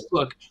 Fabulous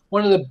book,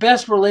 one of the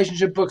best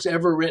relationship books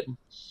ever written.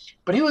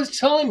 But he was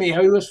telling me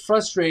how he was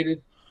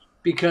frustrated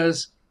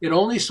because it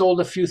only sold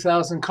a few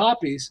thousand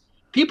copies.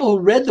 People who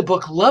read the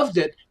book loved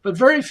it, but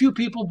very few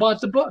people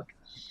bought the book.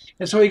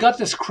 And so he got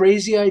this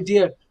crazy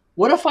idea.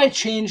 What if I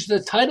changed the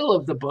title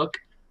of the book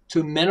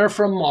to "Men Are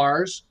From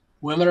Mars,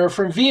 Women Are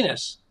From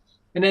Venus,"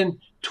 and then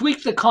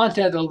tweak the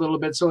content a little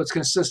bit so it's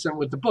consistent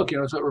with the book,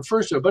 so it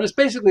refers to it. But it's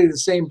basically the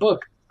same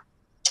book.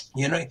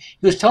 He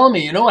was telling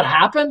me, what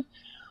happened?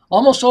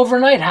 Almost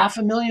overnight,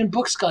 500,000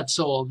 books got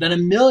sold, then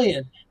 1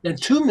 million, then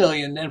 2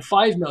 million, then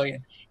 5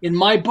 million. In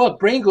my book,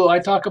 Brain Glue, I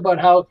talk about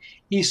how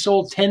he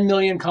sold 10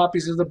 million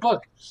copies of the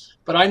book.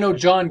 But I know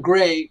John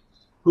Gray,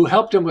 who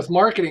helped him with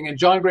marketing, and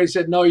John Gray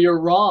said, "No, you're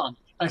wrong."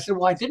 I said,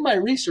 "Well, I did my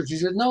research." He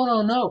said,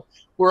 No.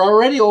 We're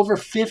already over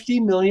 50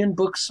 million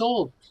books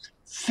sold.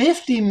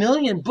 50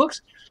 million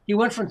books. He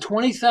went from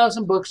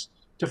 20,000 books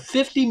to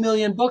 50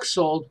 million books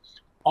sold,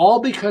 all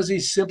because he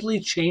simply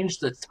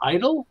changed the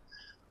title.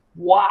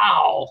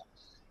 Wow.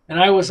 And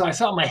I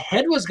thought my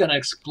head was going to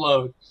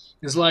explode.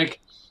 It's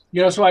like,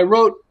 so I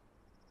wrote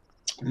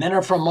 "Men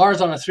Are From Mars"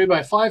 on a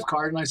 3x5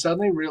 card, and I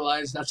suddenly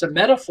realized that's a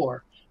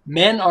metaphor.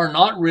 Men are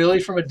not really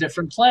from a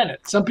different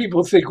planet. Some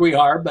people think we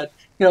are, but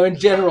in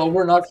general,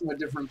 we're not from a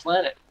different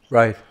planet.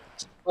 Right.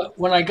 But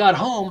when I got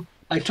home,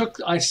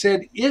 I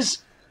said,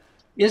 is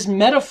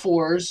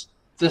metaphors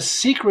the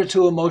secret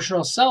to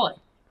emotional selling?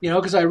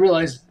 Because I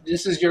realized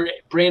this is your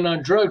brain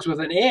on drugs with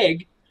an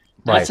egg.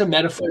 That's right. A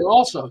metaphor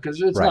also,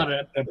 because it's not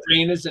a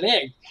brain, it's an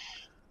egg.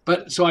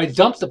 But so I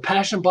dumped the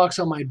passion box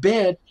on my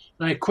bed,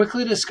 and I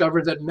quickly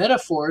discovered that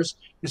metaphors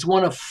is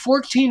one of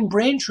 14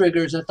 brain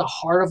triggers at the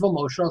heart of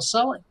emotional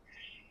selling.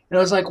 And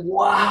I was like,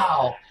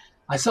 wow,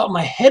 I thought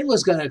my head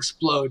was going to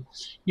explode.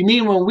 You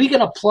mean when we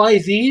can apply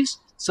these,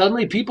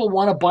 suddenly people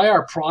want to buy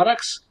our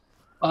products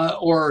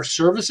or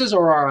services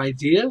or our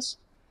ideas?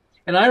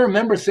 And I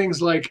remember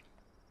things like,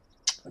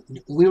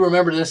 we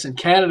remember this in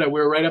Canada. We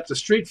were right up the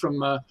street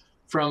from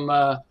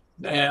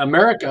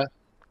America,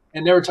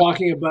 and they were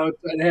talking about,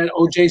 they had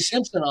O.J.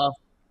 Simpson off.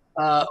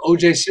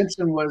 O.J.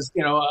 Simpson was,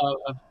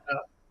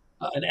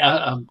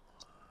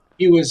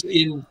 he was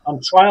on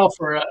trial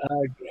for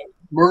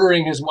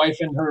murdering his wife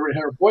and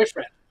her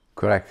boyfriend.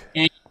 Correct.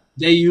 And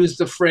they used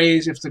the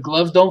phrase, "If the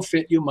gloves don't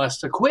fit, you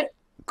must acquit."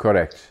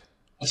 Correct.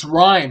 It's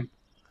rhyme.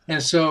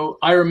 And so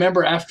I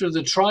remember after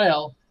the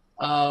trial,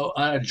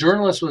 a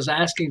journalist was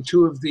asking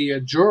two of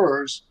the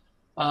jurors,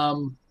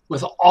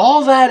 with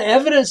all that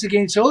evidence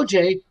against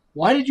O.J.,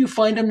 why did you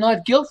find him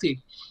not guilty?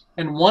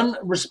 And one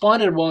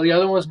responded while the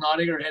other one was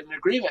nodding her head in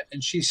agreement.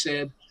 And she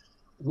said,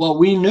 "Well,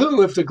 we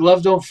knew if the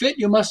glove don't fit,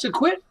 you must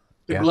acquit.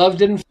 The glove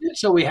didn't fit,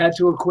 so we had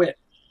to acquit."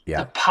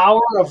 The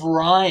power of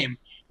rhyme.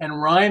 And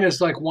rhyme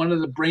is like one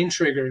of the brain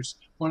triggers,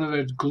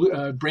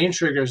 brain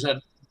triggers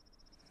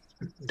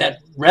that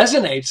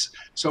resonates.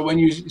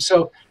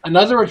 So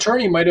another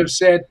attorney might have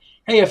said,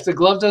 "Hey, if the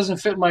glove doesn't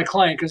fit my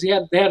client," because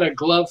they had a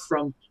glove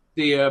from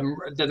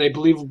that they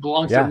believe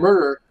belonged to Yeah.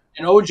 murder,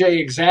 and OJ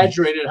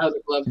exaggerated how the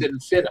glove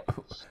didn't fit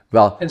him,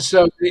 Well, and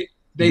so they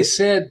the,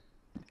 said,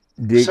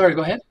 the "Sorry,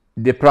 go ahead."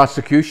 the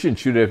prosecution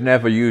should have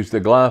never used the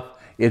glove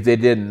if they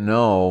didn't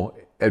know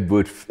it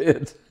would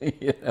fit.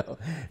 You know, Well,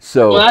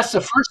 so that's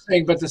the first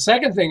thing, but the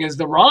second thing is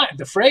the rhyme,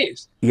 the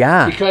phrase,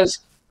 yeah, because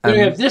you um,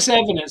 have this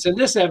evidence and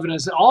this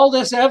evidence, and all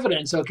this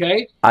evidence,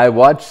 okay, I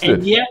watched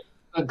and it. yet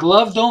a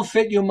glove don't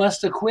fit, you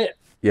must acquit.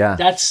 Yeah,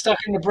 That's stuck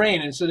in the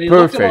brain, and so they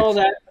looked at all perfect,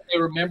 that, and they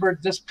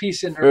remembered this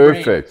piece in their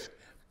brain. perfect,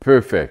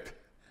 perfect,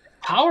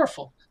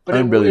 Powerful, but it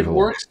unbelievable.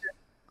 works.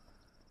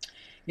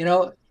 You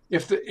know,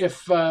 if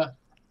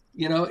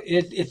you know,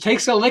 it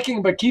takes a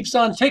licking but keeps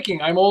on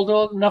ticking. I'm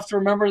old enough to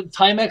remember the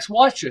Timex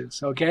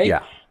watches. Okay, Yeah,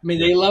 I mean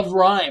they love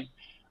rhyme.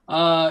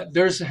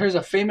 Here's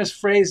a famous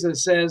phrase that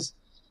says,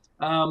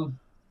 um,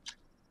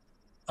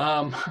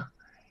 um,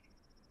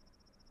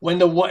 "When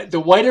the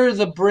whiter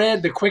the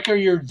bread, the quicker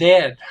you're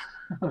dead."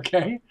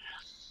 Okay,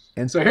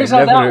 and so I've here's how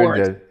never that heard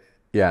works. that.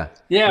 Yeah,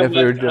 Yeah, never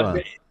but heard that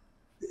one.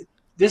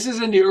 this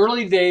is in the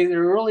early days, the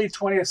early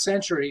 20th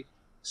century.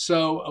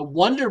 So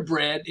Wonder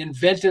Bread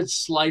invented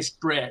sliced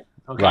bread.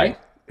 Right. Okay,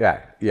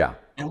 Yeah, yeah,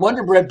 and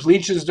Wonder Bread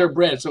bleaches their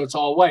bread, so it's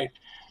all white.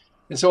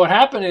 And so what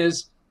happened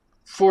is,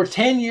 for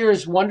 10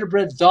 years, Wonder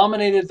Bread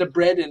dominated the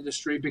bread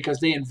industry because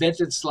they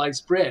invented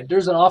sliced bread.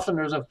 There's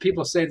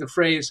people say the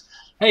phrase,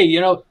 "Hey,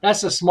 you know,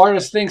 that's the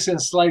smartest thing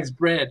since sliced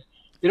bread."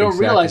 They don't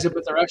exactly, realize it,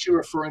 but they're actually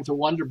referring to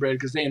Wonder Bread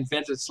because they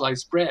invented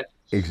sliced bread.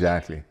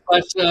 exactly.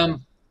 But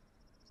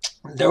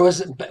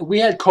we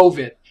had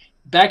COVID.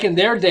 Back in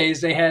their days,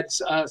 they had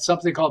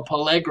something called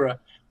pellagra,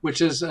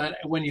 which is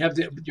when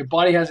your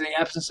body has the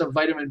absence of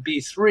vitamin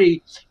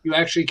B3, you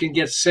actually can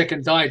get sick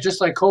and die, just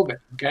like COVID.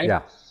 Okay,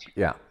 Yeah,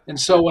 yeah, and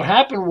so what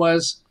happened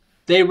was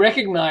they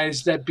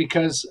recognized that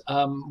because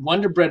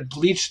Wonder Bread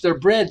bleached their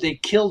bread, they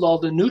killed all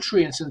the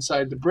nutrients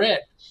inside the bread,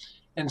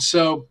 and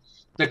so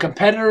the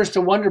competitors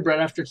to Wonder Bread,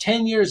 after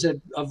 10 years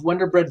of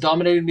Wonder Bread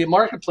dominating the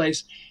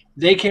marketplace,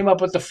 they came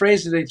up with the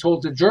phrase that they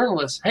told the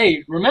journalists,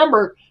 "Hey,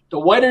 remember, the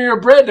whiter your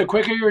bread, the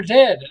quicker you're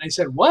dead." And they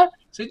said, "What?" I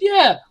said,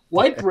 "Yeah,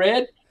 white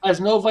bread has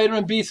no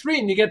vitamin B3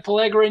 and you get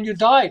pellagra and you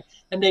die."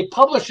 And they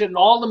published it in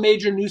all the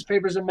major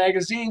newspapers and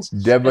magazines,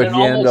 that and was it the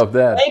end almost of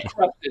that.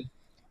 bankrupted.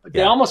 They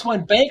Yeah, almost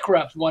went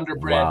bankrupt, Wonder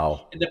Bread.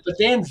 wow. But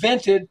they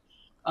invented,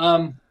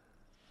 um,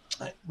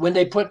 when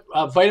they put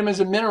vitamins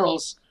and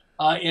minerals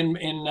in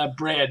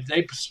bread,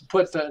 they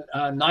put the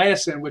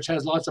niacin, which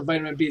has lots of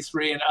vitamin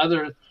B3 and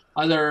other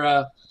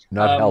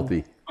Not um,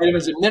 healthy.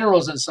 vitamins and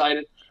minerals inside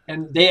it,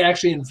 and they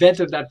actually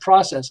invented that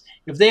process.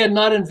 If they had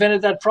not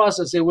invented that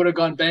process, they would have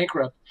gone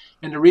bankrupt.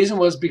 And the reason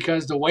was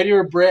because the whiter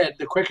your bread,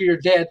 the quicker you're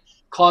dead,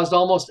 caused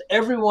almost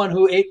everyone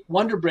who ate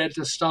Wonder Bread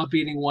to stop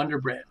eating Wonder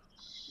Bread.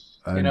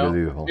 You know,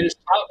 Unbelievable.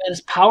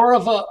 it's power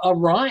of a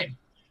rhyme.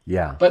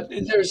 Yeah. But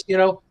there's,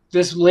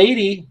 this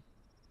lady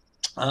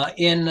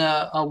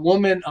a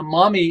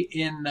mommy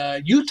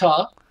in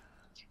Utah,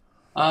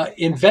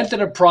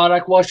 invented a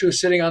product while she was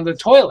sitting on the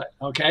toilet.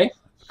 Okay.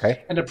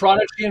 Okay. And the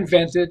product she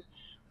invented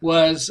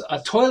was a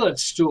toilet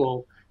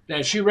stool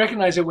that she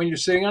recognized that when you're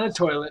sitting on a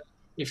toilet,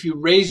 if you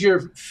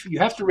you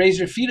have to raise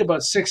your feet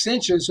about 6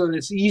 inches so that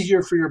it's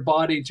easier for your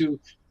body to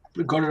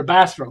go to the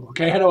bathroom.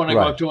 Okay. I don't want to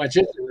go Right. too much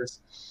into this.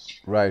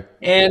 Right.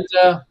 And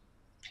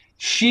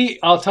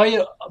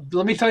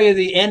let me tell you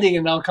the ending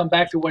and I'll come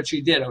back to what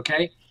she did.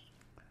 Okay.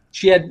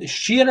 She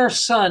and her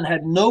son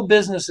had no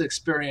business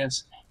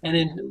experience, and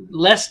in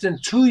less than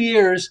 2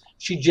 years,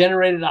 she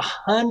generated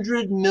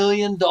 $100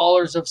 million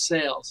of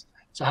sales.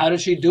 So how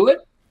did she do it?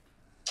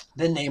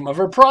 The name of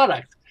her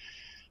product.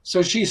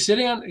 So she's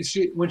sitting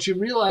when she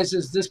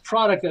realizes this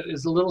product that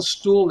is a little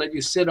stool that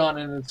you sit on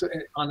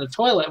on the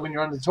toilet when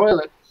you're on the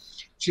toilet.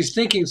 She's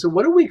thinking, so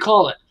what do we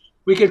call it?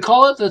 We could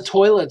call it the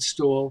toilet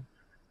stool,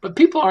 but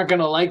people aren't going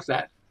to like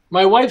that.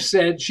 My wife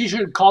said she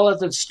should call it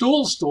the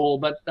stool,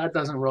 but that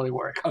doesn't really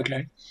work.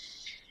 Okay.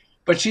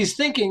 But she's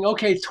thinking,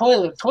 okay,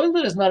 toilet.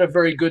 Toilet is not a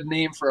very good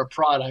name for a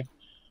product,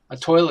 a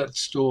toilet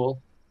stool.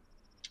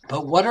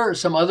 But what are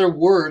some other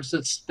words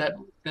that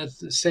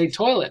say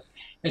toilet?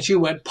 And she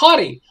went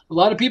potty. A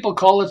lot of people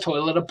call a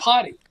toilet a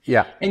potty.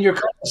 Yeah. And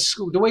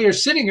the way you're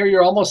sitting here,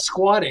 you're almost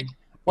squatting.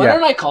 Why Yeah.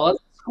 don't I call it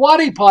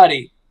squatty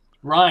potty?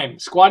 Rhyme,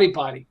 squatty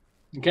potty.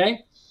 Okay.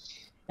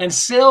 And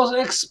sales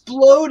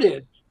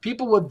exploded.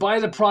 People would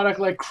buy the product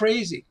like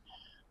crazy.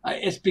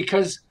 It's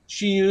because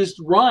she used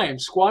rhyme,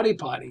 squatty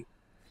potty.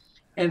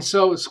 And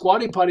so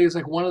squatty potty is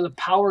like one of the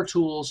power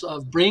tools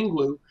of brain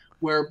glue,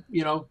 where,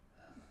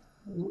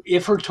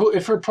 if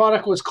her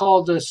product was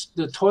called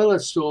the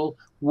toilet stool,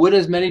 would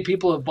as many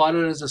people have bought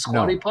it as a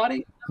squatty No.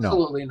 potty? No.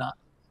 Absolutely not.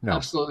 No.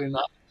 Absolutely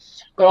not.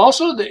 But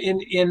also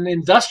in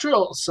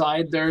industrial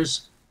side,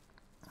 there's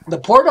the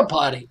porta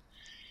potty.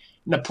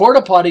 And the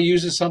porta potty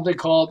uses something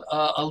called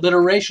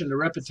alliteration, the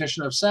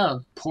repetition of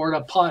sound.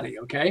 Porta potty,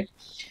 okay?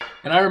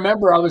 And I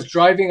remember I was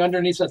driving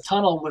underneath a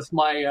tunnel with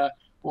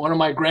one of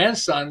my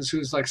grandsons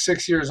who's like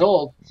 6 years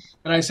old.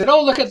 And I said,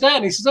 "Oh, look at that."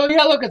 And he says, "Oh,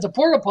 yeah, look, it's a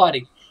porta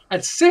potty."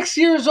 At 6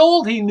 years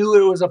old, he knew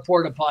it was a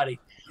porta potty.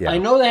 Yeah. I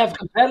know they have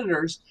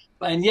competitors,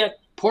 and yet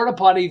porta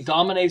potty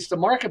dominates the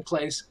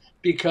marketplace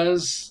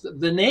because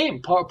the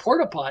name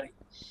porta potty.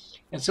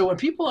 And so when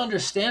people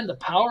understand the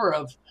power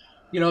of,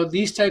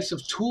 these types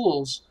of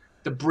tools,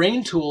 the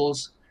brain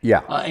tools,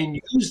 Yeah.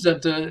 and use them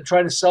to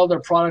try to sell their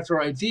product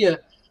or idea,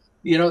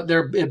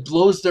 it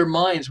blows their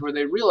minds where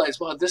they realize,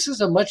 well, this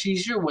is a much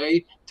easier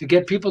way to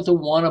get people to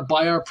want to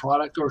buy our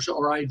product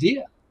or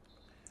idea.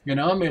 I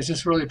mean, it's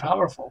just really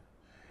powerful.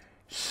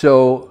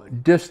 So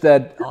just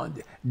that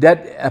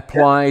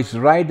applies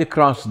right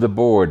across the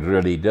board,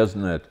 really,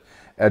 doesn't it?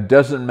 It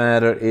doesn't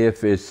matter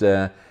if it's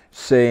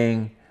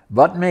saying,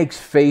 what makes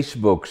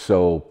Facebook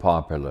so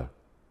popular?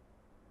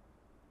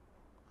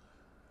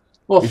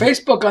 Well,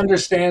 Facebook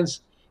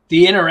understands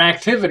the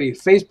interactivity.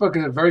 Facebook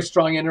is a very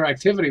strong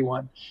interactivity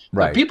one.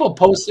 Right. But people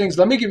post things.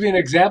 Let me give you an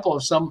example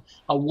of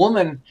a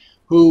woman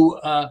who,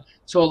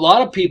 so a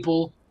lot of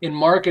people in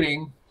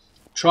marketing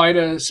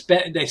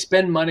they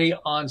spend money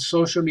on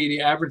social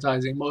media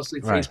advertising,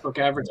 mostly Facebook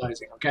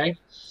advertising, okay?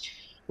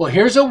 Well,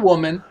 here's a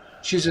woman,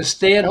 she's a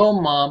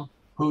stay-at-home mom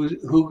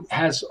who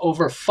has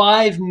over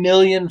 5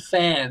 million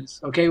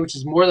fans, okay, which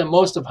is more than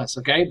most of us,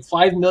 okay?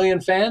 5 million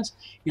fans.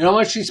 You know how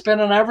much she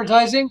spent on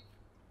advertising?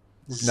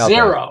 Nothing.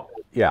 Zero.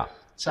 Yeah.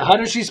 So how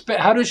does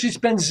she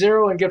spend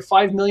zero and get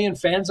 5 million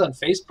fans on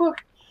Facebook?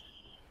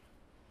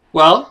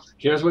 Well,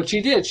 here's what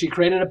she did. She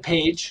created a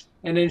page,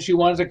 and then she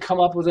wanted to come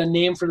up with a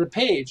name for the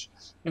page.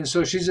 And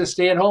so she's a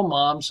stay-at-home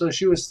mom. So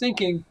she was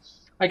thinking,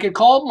 I could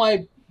call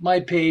my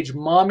page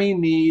Mommy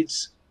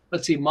Needs,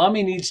 let's see,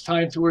 Mommy Needs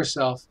Time to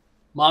Herself.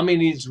 Mommy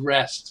Needs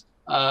Rest.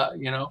 Oh,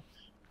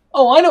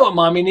 I know what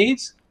Mommy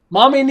needs.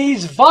 Mommy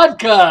needs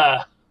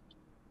vodka.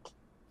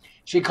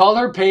 She called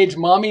her page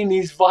Mommy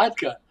Needs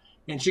Vodka.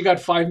 And she got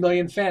 5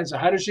 million fans. So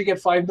how did she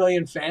get 5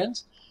 million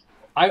fans?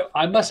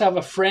 I must have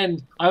a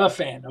friend. I'm a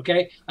fan,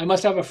 okay? I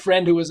must have a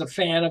friend who was a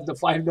fan of the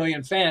 5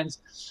 million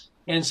fans.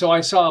 And so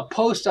I saw a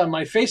post on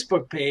my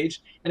Facebook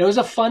page, and it was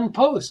a fun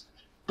post.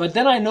 But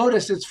then I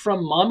noticed it's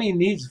from Mommy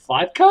Needs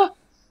Vodka?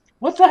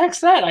 What the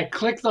heck's that? I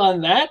clicked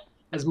on that,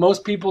 as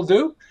most people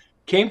do,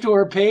 came to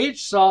her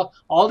page, saw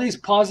all these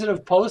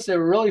positive posts. They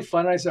were really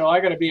fun. I said, oh, I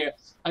gotta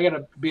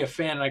be a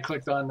fan, and I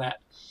clicked on that.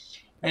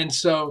 And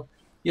so,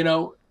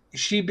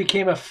 she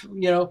became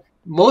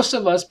most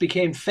of us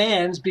became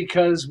fans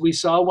because we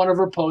saw one of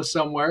her posts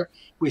somewhere.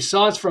 We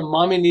saw it's from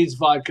Mommy Needs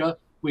Vodka.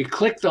 We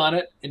clicked on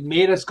it. It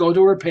made us go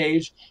to her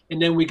page, and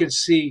then we could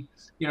see,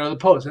 the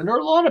post. And there are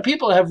a lot of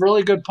people that have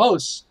really good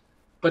posts,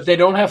 but they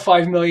don't have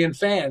 5 million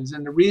fans.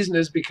 And the reason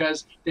is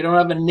because they don't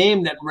have a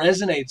name that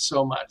resonates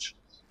so much.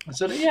 And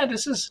so, yeah,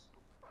 it's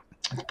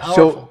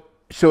powerful.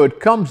 So it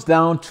comes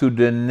down to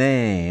the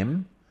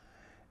name.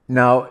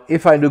 Now,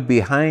 if I look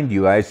behind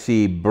you, I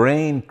see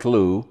Brain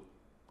Clue.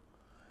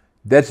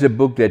 That's a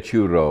book that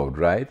you wrote,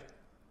 right?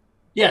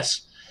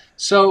 Yes.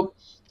 So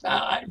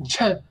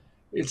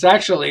it's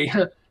actually,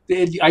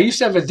 I used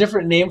to have a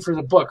different name for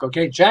the book,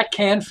 okay? Jack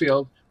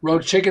Canfield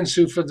wrote Chicken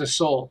Soup for the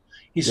Soul.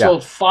 He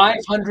sold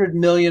 500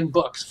 million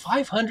books.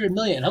 500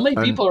 million. How many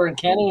people are in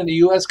Canada and the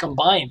U.S.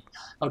 combined?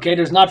 Okay,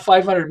 there's not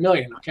 500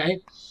 million, okay?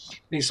 And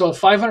he sold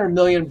 500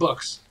 million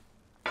books.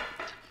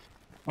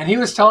 And he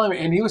was telling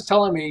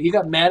me, he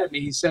got mad at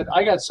me. He said,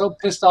 I got so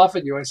pissed off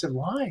at you. I said,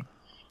 why?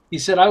 He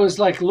said, I was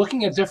like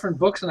looking at different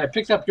books, and I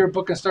picked up your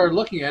book and started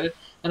looking at it,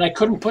 and I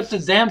couldn't put the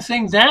damn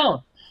thing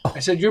down. I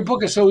said, your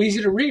book is so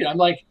easy to read. I'm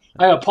like,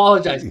 I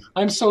apologize.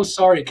 I'm so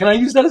sorry. Can I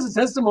use that as a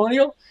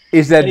testimonial?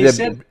 Is that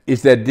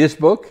this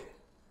book?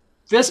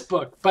 This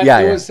book, but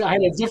I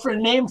had a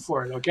different name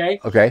for it, okay?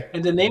 Okay.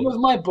 And the name of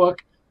my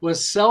book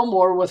was Sell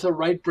More with a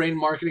Right Brain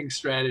Marketing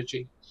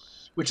Strategy,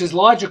 which is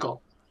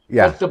logical.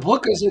 Yeah. But the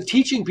book is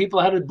teaching people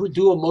how to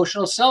do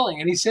emotional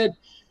selling. And he said,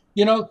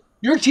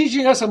 you're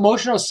teaching us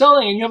emotional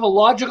selling, and you have a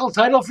logical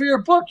title for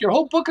your book. Your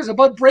whole book is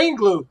about brain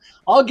glue.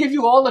 I'll give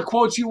you all the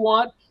quotes you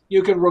want.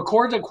 You can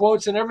record the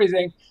quotes and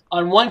everything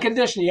on one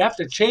condition. You have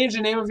to change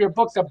the name of your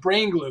book to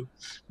Brain Glue,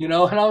 And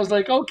I was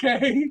like,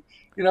 okay.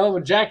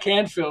 Jack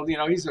Canfield,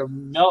 he's a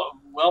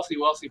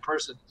wealthy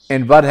person.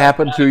 And what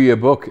happened to your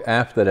book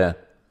after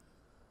that?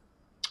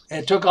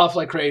 It took off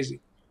like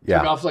crazy.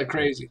 Took off like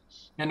crazy.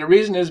 And the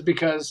reason is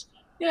because,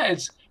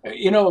 it's,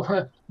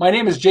 my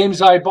name is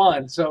James I.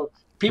 Bond. So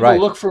people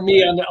look for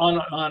me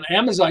on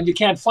Amazon. You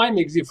can't find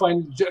me because you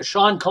find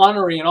Sean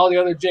Connery and all the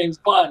other James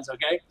Bonds,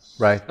 okay?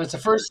 Right. That's the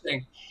first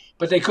thing.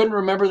 But they couldn't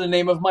remember the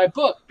name of my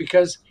book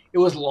because it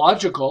was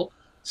logical.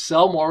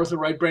 Sell more with the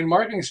right brain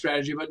marketing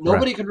strategy, but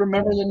nobody could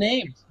remember the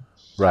name.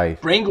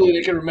 Right. Brain Glue,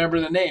 they could remember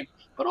the name.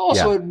 But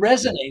also it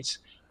resonates.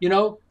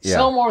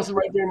 Sell more with the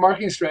right brain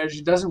marketing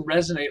strategy doesn't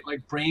resonate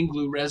like Brain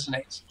Glue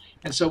resonates.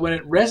 And so when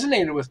it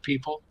resonated with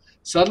people,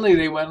 suddenly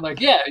they went like,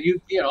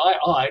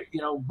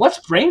 what's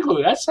Brain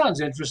Glue? That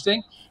sounds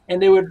interesting.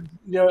 And they would,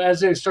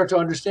 as they start to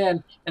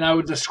understand, and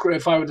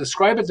if I would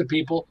describe it to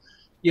people,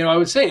 I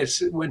would say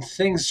it's when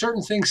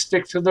certain things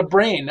stick to the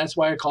brain. That's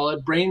why I call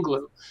it Brain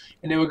Glue.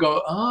 And they would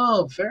go,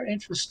 oh, very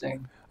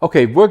interesting.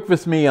 Okay, work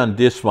with me on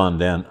this one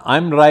then.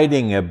 I'm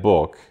writing a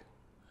book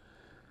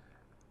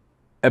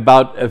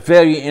about a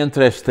very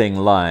interesting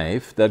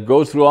life that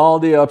goes through all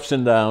the ups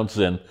and downs,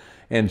 and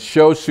and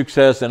show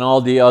success and all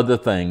the other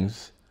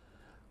things.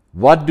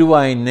 What do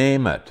I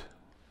name it?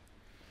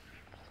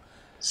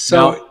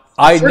 So now,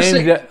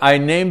 I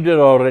named it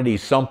already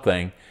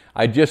something.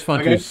 I just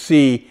want to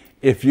see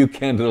if you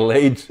can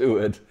relate to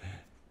it.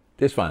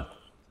 This one.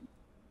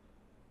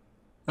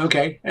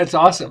 Okay, that's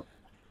awesome.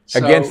 So,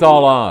 Against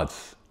All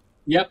Odds.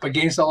 Yep,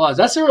 Against All Odds.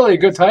 That's a really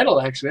good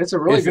title, actually. It's a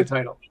really good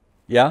title.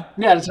 Yeah?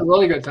 Yeah, it's a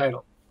really good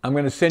title. I'm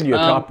going to send you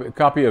a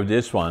copy of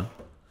this one.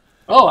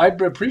 Oh,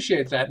 I'd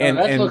appreciate that. No,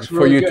 that looks for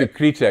really you good. to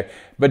critique.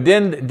 But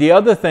then the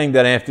other thing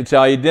that I have to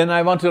tell you, then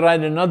I want to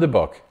write another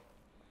book.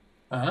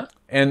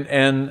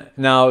 And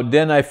now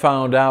then I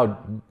found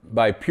out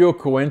by pure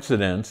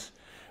coincidence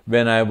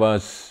when I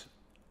was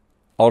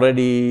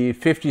already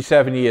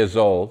 57 years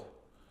old,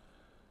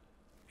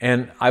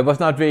 and I was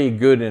not very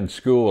good in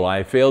school.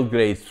 I failed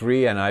grade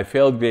 3 and I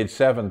failed grade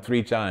 7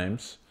 3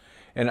 times,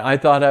 and I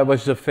thought I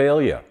was a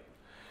failure.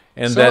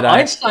 And so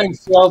Einstein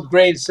failed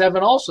grade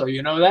 7 also,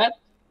 you know that?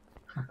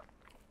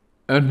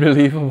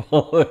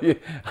 Unbelievable.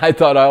 I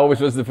thought I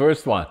always was the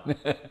first one.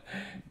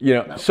 You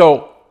know. No.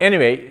 So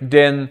anyway,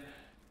 then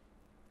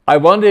I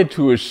wanted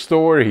to a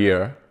store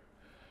here,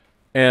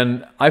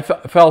 and I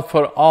felt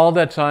for all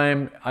that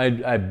time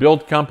I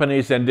built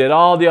companies and did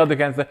all the other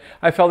kinds of things.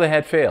 I felt I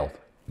had failed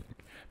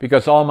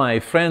because all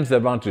my friends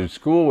that went to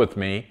school with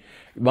me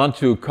went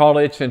to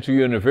college and to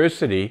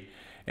university,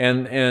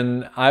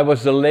 and I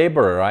was a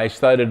laborer. I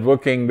started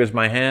working with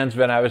my hands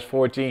when I was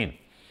 14.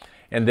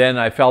 And then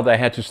I felt I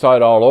had to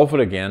start all over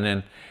again.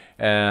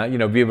 And, you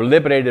know, we were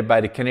liberated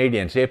by the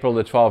Canadians, April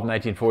the 12th,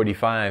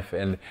 1945.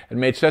 And it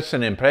made such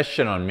an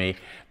impression on me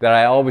that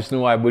I always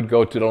knew I would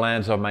go to the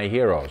lands of my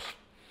heroes.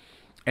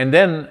 And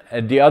then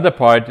the other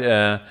part, you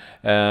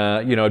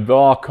know, it will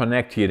all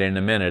connect here in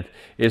a minute,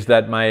 is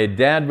that my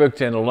dad worked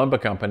in a lumber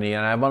company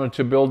and I wanted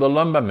to build a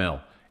lumber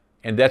mill.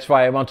 And that's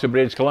why I went to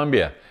British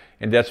Columbia.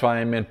 And that's why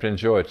I'm in Prince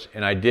George.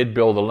 And I did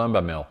build a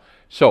lumber mill.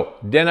 So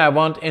then I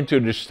went into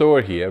the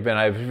store here when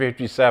I was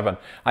 57.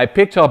 I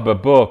picked up a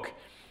book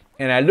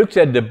and I looked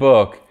at the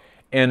book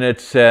and it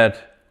said,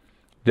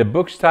 the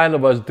book's title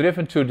was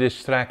Driven to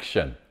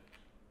Distraction.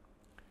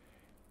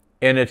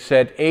 And it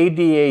said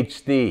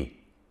ADHD.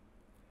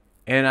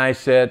 And I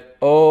said,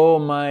 oh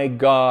my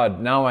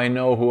God, now I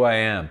know who I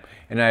am.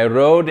 And I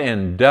wrote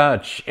in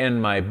Dutch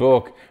in my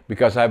book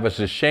because I was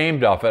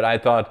ashamed of it. I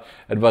thought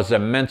it was a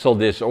mental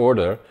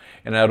disorder.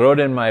 And I wrote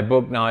in my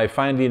book, now I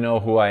finally know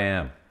who I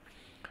am.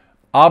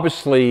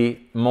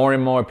 Obviously, more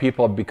and more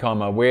people have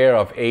become aware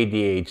of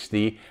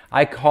ADHD.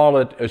 I call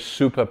it a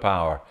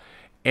superpower.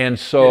 And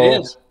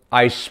so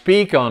I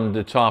speak on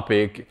the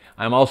topic.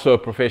 I'm also a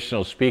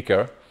professional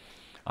speaker.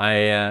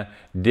 I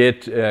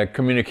did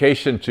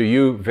communication to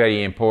you,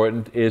 very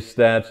important, is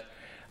that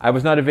I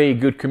was not a very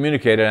good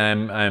communicator.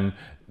 I'm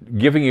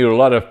giving you a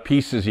lot of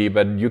pieces here,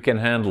 but you can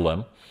handle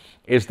them.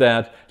 Is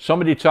that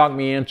somebody talked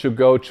me in to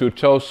go to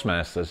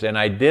Toastmasters, and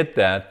I did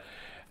that.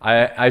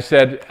 I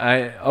said,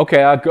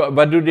 okay, I'll go.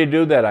 But do they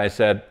do that? I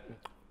said,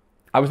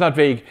 I was not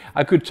very,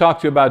 I could talk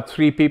to about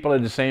 3 people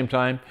at the same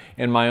time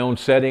in my own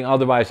setting,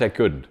 otherwise I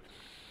couldn't.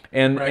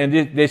 And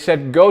they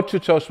said, go to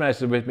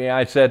Toastmasters with me.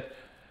 I said,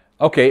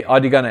 okay, are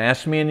they going to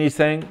ask me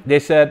anything? They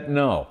said,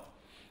 no.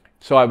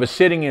 So I was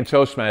sitting in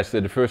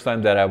Toastmasters the first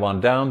time that I went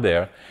down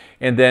there,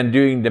 and then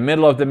during the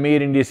middle of the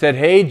meeting, they said,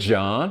 hey,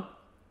 John,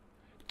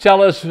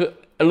 tell us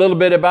a little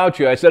bit about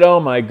you. I said,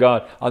 oh my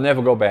God, I'll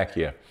never go back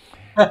here.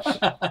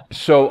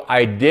 So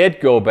I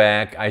did go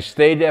back. I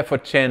stayed there for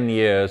 10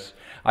 years.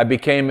 I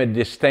became a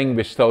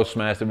distinguished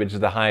Toastmaster, which is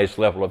the highest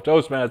level of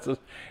Toastmasters.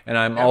 And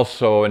I'm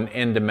also an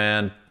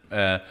in-demand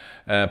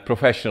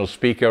professional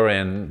speaker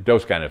and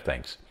those kind of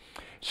things.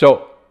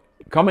 So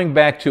coming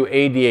back to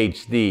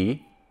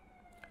ADHD,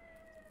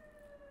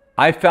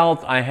 I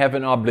felt I have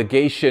an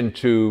obligation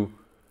to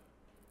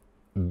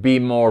be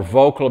more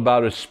vocal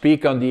about it,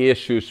 speak on the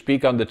issues,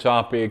 speak on the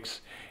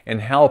topics, and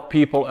help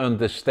people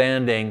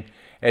understanding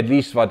at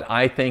least what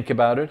I think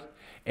about it.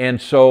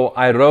 And so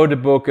I wrote a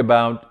book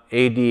about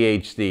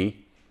ADHD.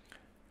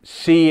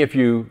 See if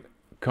you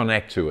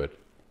connect to it.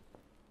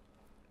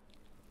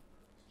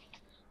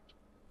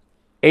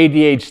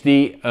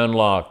 ADHD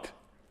Unlocked.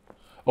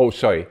 Oh,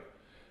 sorry.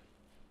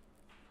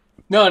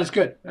 No, it's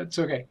good. That's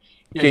okay.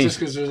 Yeah, just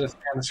because there's a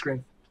thing on the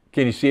screen.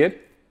 Can you see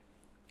it?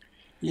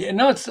 Yeah,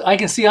 no, I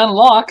can see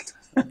Unlocked.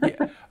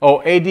 Yeah. Oh,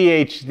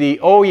 ADHD.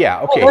 Oh,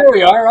 yeah. Okay. Oh, there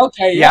we are.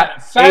 Okay. Yeah.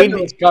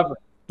 Fabulous cover.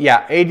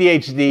 Yeah,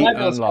 ADHD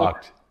Fabulous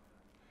Unlocked.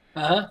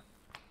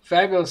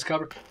 Fabulous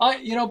cover.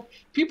 You know,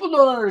 people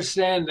don't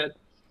understand that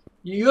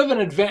you have an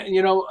advantage.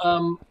 You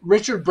know,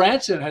 Richard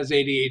Branson has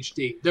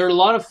ADHD. There are a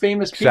lot of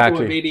famous people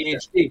with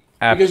ADHD.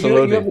 Absolutely. Because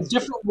you have a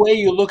different way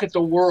you look at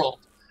the world.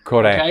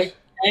 Correct. Okay,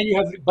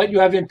 and you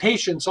have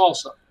impatience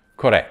also.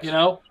 Correct. You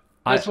know,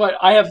 that's why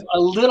I have a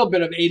little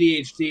bit of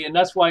ADHD, and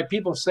that's why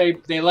people say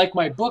they like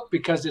my book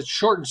because it's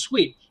short and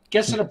sweet.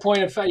 Gets to the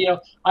point of, you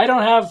know, I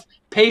don't have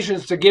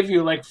patience to give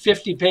you like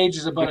 50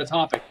 pages about a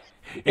topic.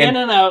 In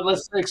and out,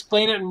 let's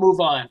explain it and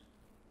move on.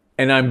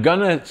 And I'm going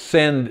to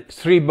send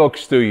 3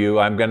 books to you.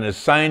 I'm going to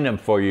sign them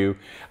for you.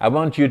 I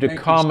want you to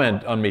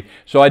comment on me.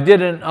 So I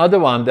did another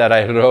one that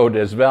I wrote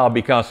as well,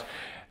 because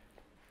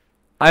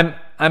I'm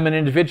an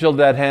individual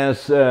that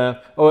has,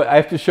 oh, I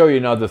have to show you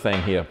another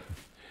thing here.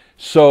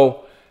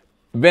 So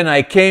when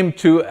I came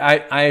to,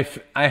 I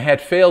had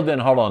failed in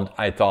Holland,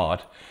 I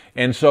thought.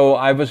 And so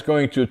I was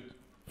going to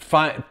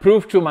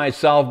prove to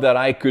myself that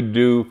I could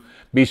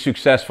be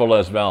successful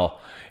as well.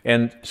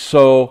 And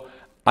so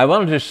I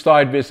wanted to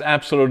start with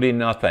absolutely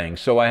nothing.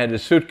 So I had a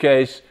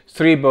suitcase,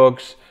 3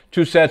 books,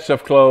 2 sets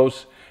of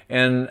clothes,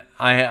 and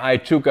I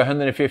took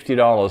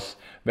 $150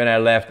 when I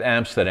left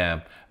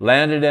Amsterdam.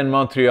 Landed in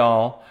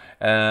Montreal,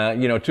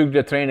 you know, took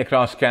the train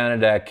across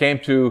Canada, came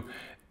to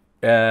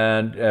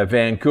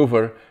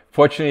Vancouver.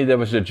 Fortunately, there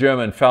was a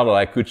German fellow.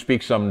 I could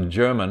speak some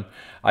German.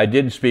 I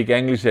didn't speak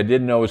English. I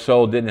didn't know a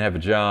soul, didn't have a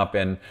job.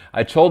 And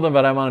I told him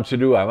what I wanted to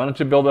do. I wanted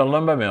to build a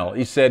lumber mill.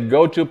 He said,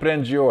 go to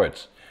Prince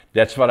George.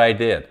 That's what I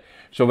did.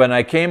 So when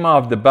I came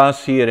off the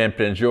bus here in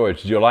Prince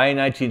George, July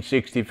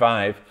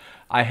 1965,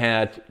 I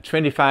had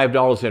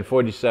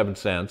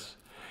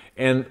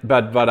 $25.47.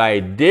 But what I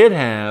did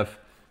have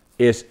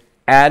is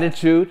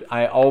attitude.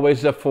 I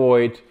always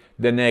avoid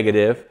the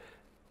negative.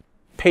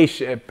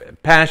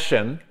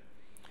 Passion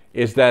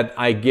is that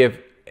I give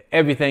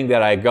everything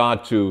that I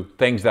got to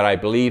things that I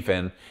believe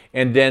in.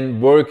 And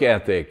then work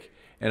ethic.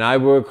 And I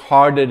work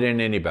harder than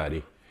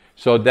anybody.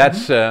 So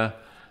that's...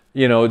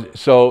 you know,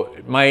 so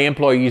my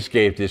employees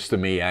gave this to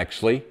me,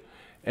 actually.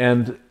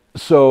 And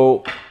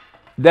so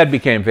that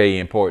became very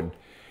important.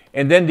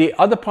 And then the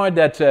other part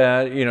that,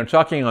 you know,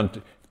 talking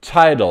on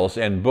titles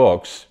and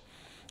books,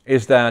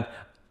 is that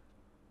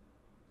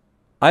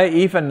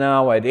even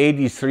now at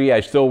 83,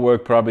 I still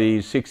work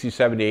probably 60,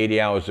 70, 80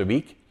 hours a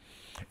week.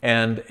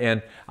 And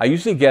I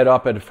usually get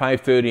up at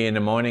 5:30 in the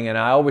morning, and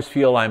I always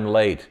feel I'm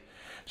late.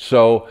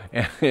 So,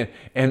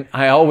 and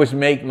I always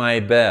make my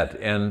bed,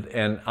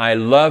 and I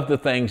love the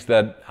things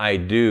that I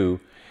do,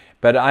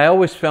 but I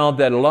always felt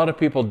that a lot of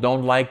people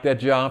don't like their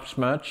jobs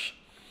much.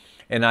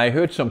 And I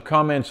heard some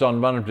comments on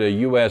one of the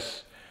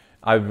US,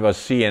 I was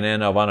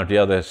CNN or one of the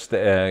other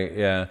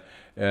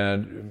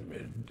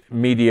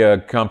media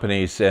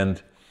companies,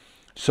 and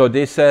so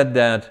they said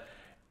that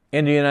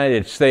in the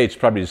United States,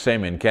 probably the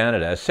same in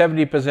Canada,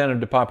 70% of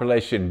the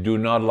population do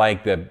not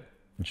like their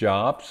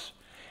jobs,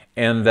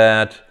 and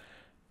that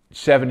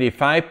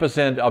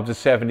 75% of the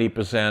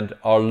 70%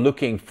 are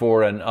looking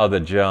for another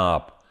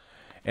job.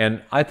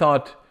 And I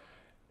thought,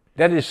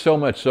 that is so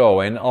much so.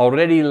 And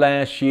already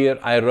last year,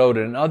 I wrote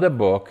another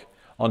book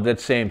on that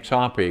same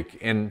topic.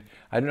 And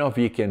I don't know if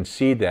you can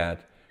see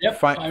that. Yep,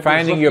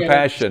 Finding Your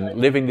Passion,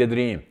 Living the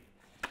Dream.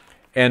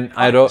 And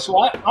I wrote... So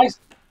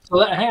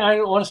hang on,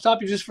 I want to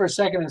stop you just for a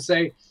second and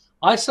say,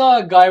 I saw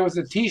a guy with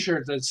a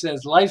T-shirt that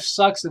says, life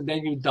sucks and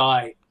then you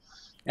die.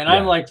 And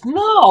I'm like,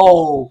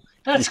 no!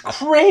 That's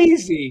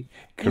crazy.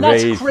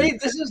 That's crazy.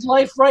 This is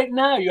life right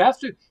now.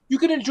 You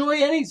can enjoy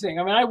anything.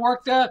 I mean, I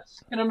worked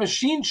in a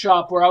machine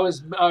shop where I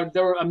was,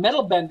 there were a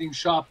metal bending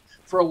shop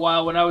for a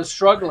while when I was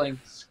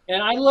struggling.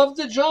 And I loved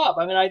the job.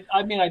 I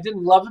mean, I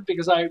didn't love it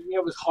because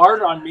it was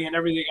hard on me and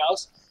everything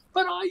else.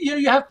 But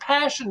you have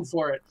passion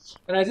for it.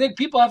 And I think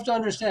people have to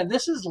understand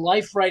this is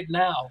life right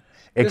now.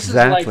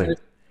 Exactly. This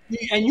is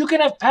life. And you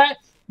can have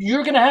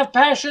you're going to have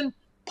passion,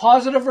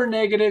 positive or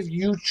negative,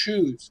 you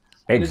choose.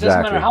 Exactly. It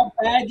doesn't matter how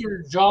bad your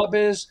job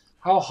is,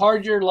 how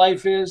hard your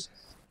life is.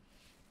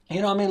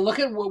 You know, I mean, look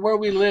at where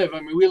we live. I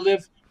mean,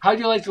 how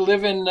do you like to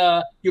live in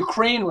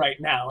Ukraine right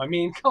now? I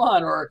mean, come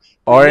on,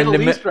 or in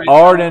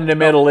the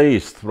Middle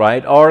East,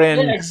 right? Or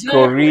in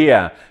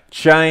Korea,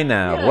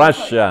 China,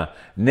 Russia,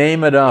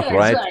 name it up,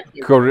 right?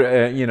 Exactly.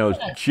 Korea, you know,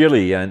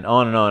 Chile, and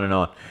on and on and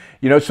on.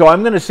 You know, so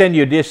I'm going to send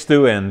you this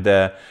too, and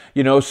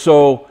you know,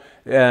 so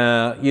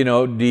you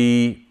know,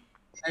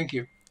 Thank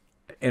you.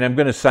 And I'm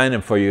going to sign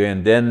them for you,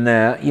 and then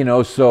you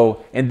know,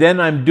 so, and then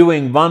I'm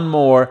doing one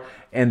more,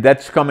 and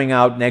that's coming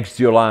out next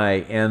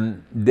July,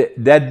 and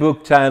that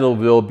book title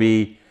will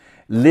be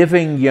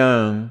Living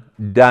Young,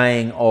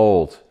 Dying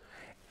Old,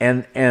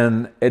 and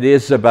it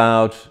is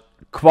about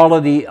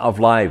quality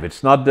of life.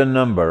 It's not the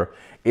number;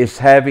 it's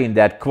having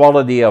that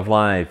quality of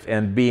life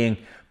and being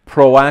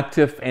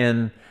proactive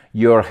in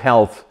your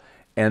health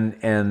and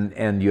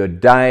your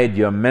diet,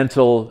 your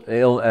mental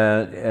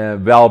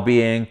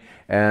well-being.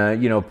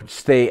 You know,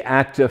 stay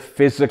active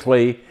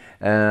physically.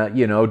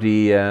 You know,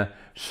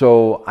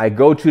 so I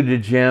go to the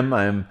gym.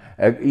 I'm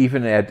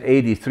even at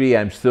 83.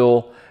 I'm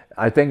still.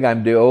 I think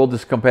I'm the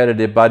oldest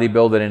competitive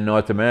bodybuilder in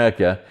North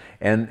America.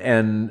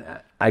 And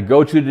I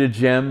go to the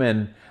gym,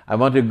 and I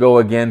want to go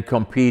again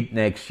compete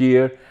next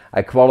year.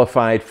 I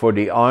qualified for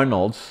the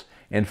Arnolds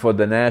and for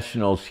the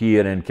Nationals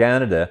here in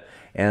Canada.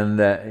 And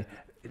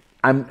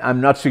I'm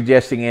not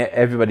suggesting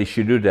everybody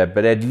should do that,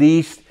 but at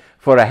least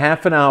for a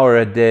half an hour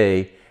a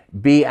day.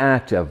 Be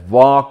active,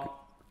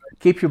 walk,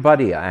 keep your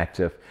body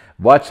active.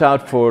 Watch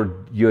out for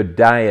your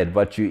diet,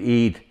 what you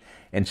eat,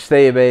 and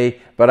stay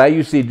away. But I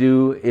usually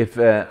do,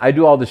 I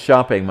do all the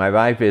shopping. My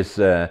wife is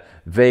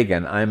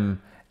vegan.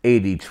 I'm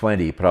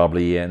 80-20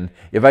 probably. And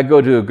if I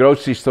go to a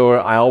grocery store,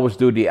 I always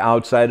do the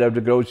outside of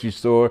the grocery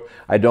store.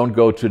 I don't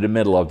go to the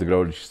middle of the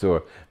grocery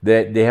store.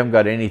 They haven't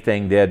got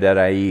anything there that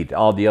I eat.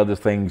 All the other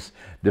things,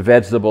 the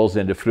vegetables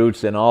and the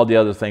fruits and all the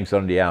other things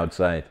on the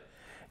outside.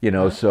 You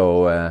know,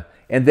 so,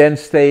 and then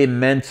stay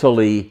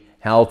mentally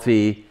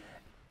healthy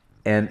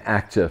and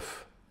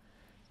active.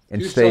 And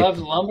Do you stay, still have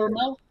the lumber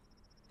mill?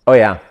 oh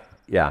yeah,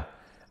 yeah.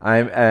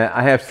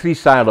 I have 3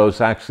 silos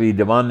actually.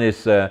 The one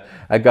is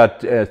I got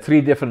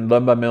 3 different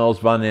lumber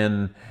mills. One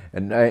in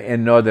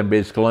northern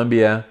British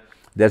Columbia.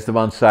 That's the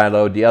one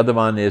silo. The other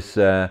one is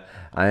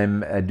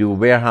I do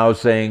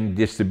warehousing,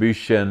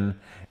 distribution,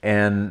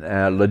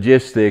 and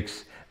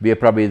logistics. We are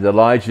probably the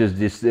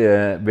largest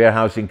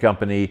warehousing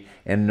company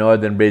in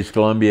northern British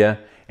Columbia.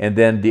 And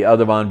then the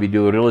other one we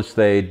do real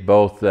estate,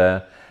 both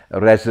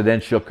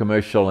residential,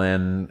 commercial,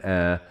 and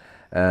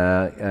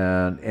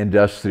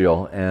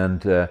industrial,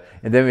 and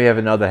then we have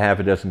another half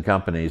a dozen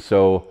companies.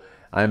 So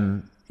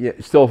I'm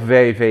still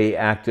very, very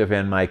active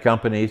in my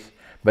companies,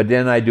 but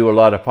then I do a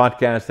lot of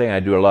podcasting, I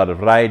do a lot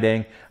of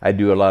writing, I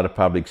do a lot of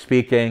public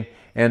speaking,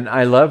 and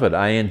I love it.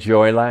 I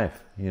enjoy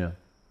life, you know.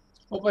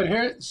 Well, but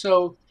here,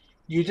 so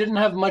you didn't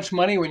have much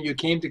money when you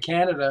came to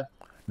Canada.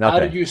 Nothing. How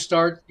did you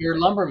start your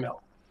lumber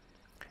mill?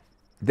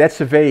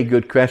 That's a very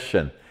good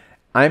question.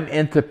 I'm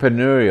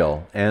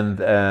entrepreneurial,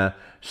 and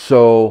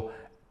so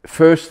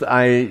first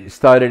I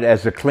started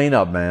as a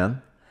cleanup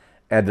man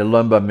at the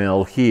lumber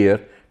mill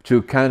here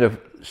to kind of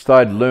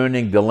start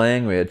learning the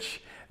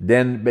language.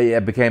 Then I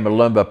became a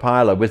lumber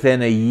piler.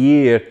 Within a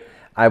year,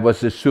 I was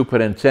the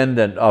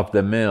superintendent of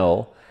the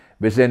mill.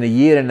 Within a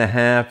year and a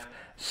half,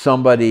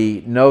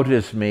 somebody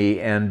noticed me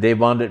and they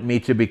wanted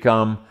me to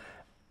become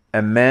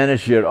a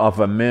manager of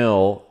a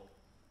mill.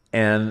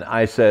 And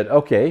I said,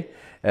 okay,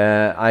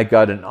 I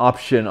got an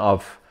option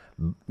of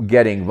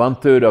getting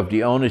 1/3 of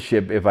the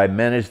ownership if I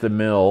managed the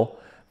mill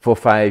for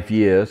 5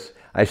 years.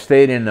 I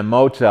stayed in a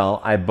motel.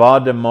 I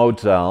bought a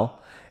motel,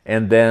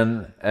 and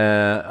then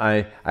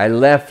I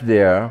left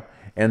there.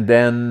 And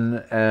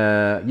then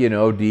you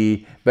know,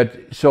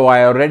 so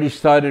I already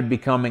started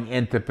becoming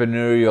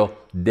entrepreneurial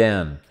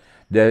then.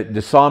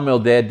 The sawmill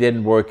there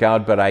didn't work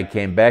out, but I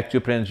came back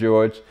to Prince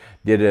George,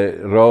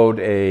 wrote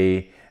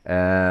a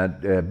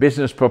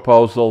business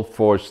proposal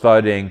for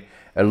starting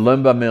a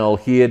lumber mill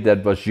here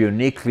that was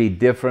uniquely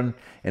different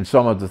in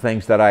some of the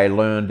things that I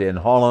learned in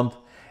Holland,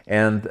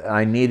 and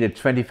I needed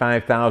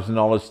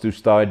 $25,000 to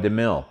start the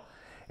mill.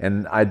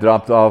 And I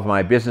dropped off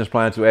my business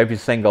plan to every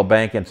single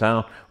bank in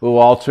town, who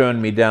all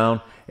turned me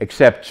down,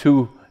 except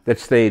 2 that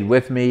stayed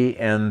with me,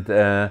 and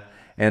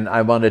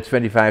I wanted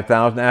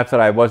 $25,000. After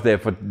I was there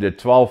for the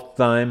 12th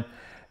time,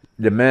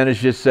 the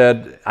manager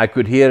said, I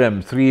could hear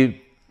him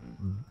 3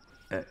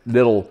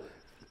 little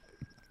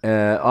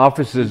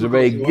offices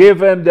away,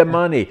 give him the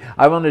money.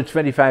 I wanted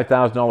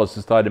 $25,000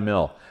 to start a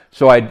mill.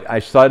 So I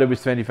started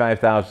with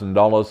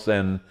 $25,000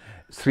 and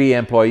 3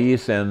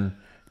 employees, and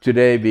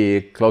today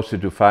we're closer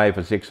to 500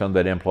 or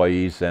 600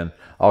 employees and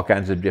all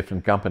kinds of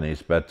different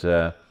companies. But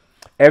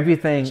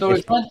everything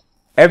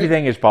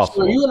is possible.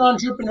 So are you an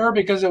entrepreneur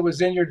because it was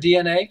in your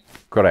DNA?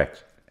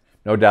 Correct.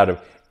 No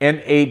doubt.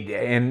 And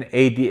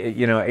ADHD.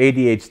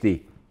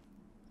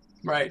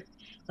 Right.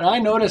 And I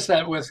noticed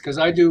that because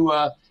I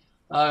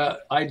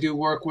do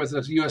work with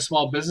the U.S.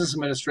 Small Business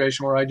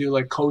Administration, where I do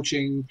like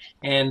coaching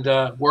and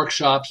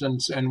workshops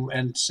and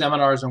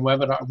seminars and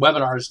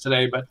webinars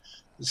today. But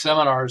the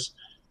seminars,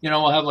 you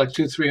know, we'll have like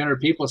 200-300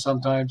 people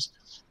sometimes.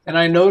 And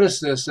I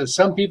noticed that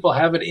some people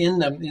have it in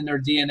them, in their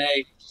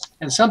DNA.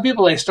 And some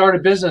people, they start a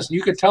business, and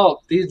you could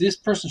tell this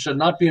person should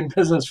not be in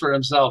business for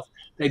himself.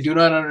 They do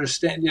not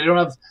understand. They don't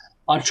have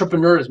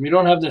entrepreneurism. You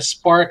don't have this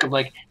spark of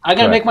like, I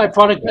got to make my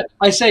product.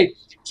 I say,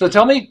 so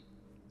tell me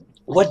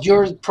what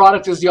your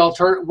product is,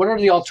 what are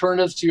the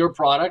alternatives to your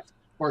product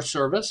or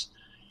service?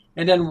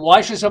 And then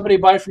why should somebody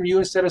buy from you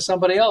instead of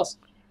somebody else?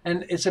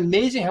 And it's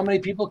amazing how many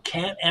people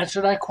can't answer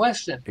that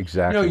question.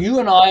 Exactly. You know, you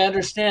and I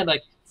understand,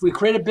 like, if we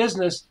create a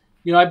business,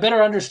 you know, I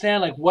better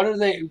understand, like, what are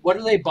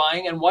they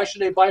buying, and why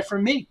should they buy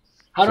from me?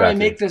 How do I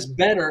make this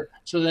better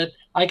so that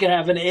I can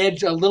have an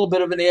edge, a little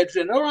bit of an edge?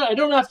 And I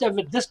don't have to have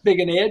this big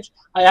an edge.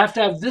 I have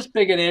to have this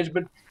big an edge,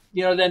 but,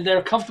 you know, then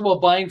they're comfortable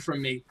buying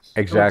from me.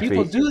 Exactly. And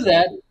when people do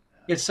that,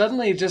 it's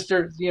suddenly just,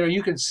 you know,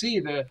 you can see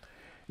the,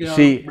 you know,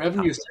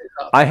 revenue.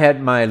 I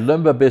had my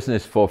lumber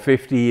business for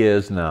 50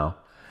 years now,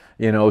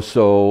 you know,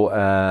 so,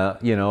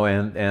 you know,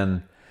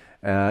 and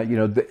you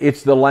know,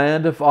 it's the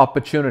land of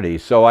opportunity.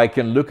 So I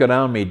can look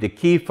around me. The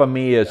key for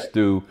me is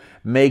to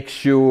make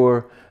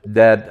sure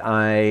that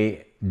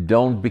I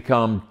don't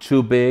become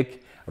too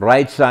big.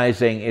 Right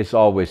sizing is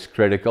always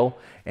critical.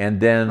 And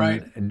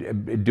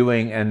then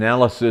doing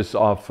analysis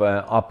of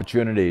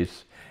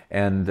opportunities.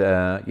 And,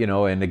 you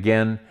know, and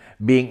again,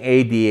 being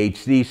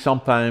ADHD,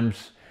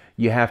 sometimes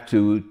you have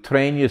to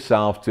train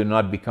yourself to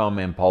not become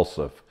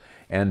impulsive.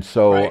 And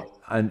so,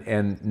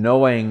 and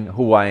knowing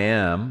who I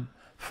am,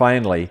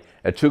 finally,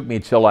 it took me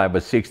till I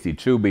was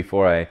 62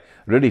 before I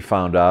really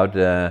found out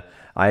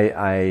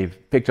I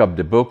picked up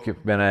the book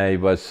when I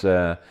was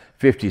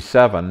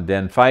 57.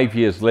 Then 5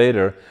 years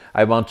later,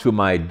 I went to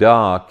my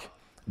doc,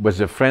 was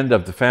a friend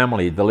of the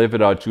family, they lived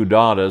with our two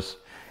daughters,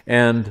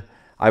 and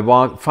I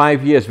walked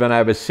 5 years when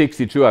I was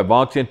 62. I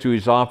walked into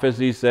his office.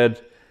 He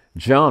said,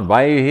 "John,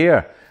 why are you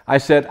here?" I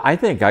said, "I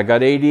think I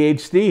got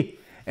ADHD."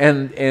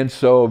 And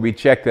so we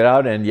checked it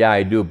out, and yeah,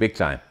 I do big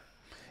time.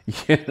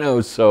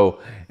 So,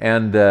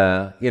 and,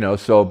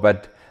 so,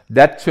 but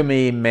that to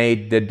me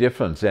made the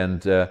difference,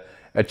 and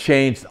it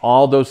changed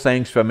all those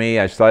things for me.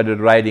 I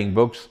started writing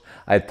books.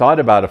 I thought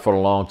about it for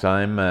a long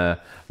time,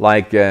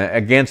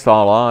 Against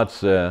All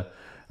Odds.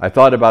 I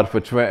thought about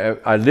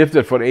it I lived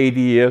it for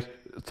 80 years,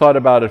 thought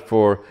about it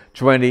for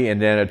 20,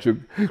 and then it took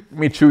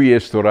me 2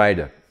 years to write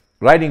it.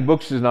 Writing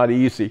books is not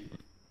easy.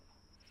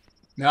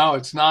 No,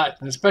 it's not,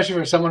 especially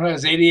for someone who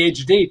has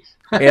ADHD.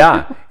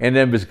 Yeah, and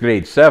then was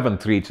grade 7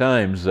 3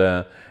 times,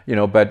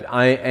 but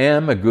I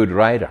am a good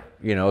writer,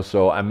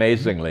 so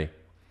amazingly.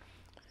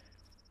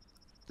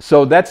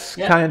 So that's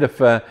kind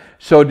of,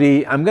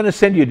 I'm going to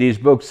send you these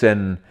books,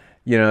 and,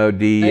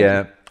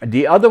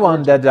 the other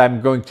one that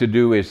I'm going to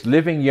do is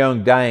Living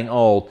Young, Dying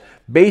Old.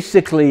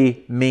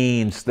 Basically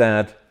means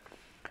that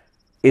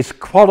it's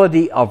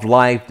quality of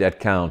life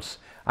that counts.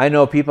 I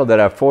know people that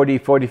are 40,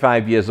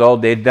 45 years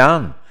old, they're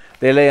done.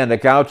 They lay on the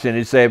couch and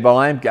they say, well,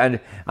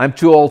 I'm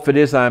too old for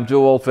this, I'm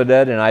too old for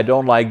that, and I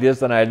don't like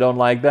this and I don't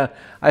like that.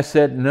 I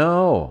said,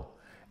 no,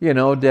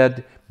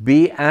 that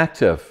be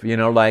active.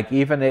 Like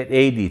even at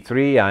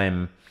 83,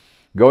 I'm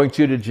going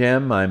to the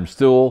gym. I'm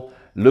still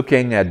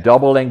looking at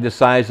doubling the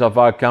size of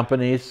our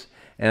companies,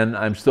 and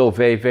I'm still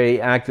very,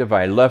 very active.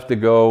 I love to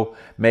go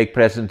make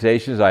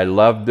presentations. I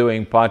love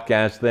doing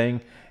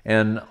podcasting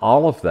and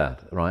all of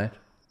that, right?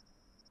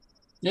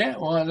 Yeah,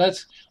 well,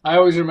 I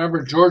always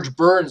remember George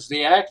Burns,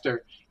 the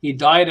actor. He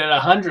died at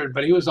 100,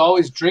 but he was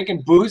always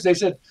drinking booze. They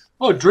said,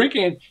 oh,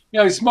 drinking,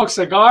 he smoked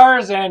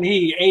cigars and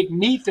he ate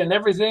meat and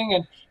everything,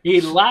 and he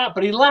laughed,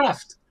 but he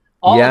laughed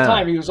all the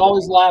time. He was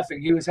always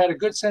laughing. He had a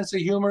good sense of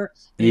humor,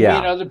 and he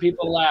made other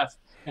people laugh.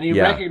 And he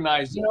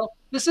recognized,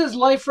 this is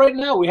life right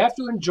now. We have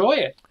to enjoy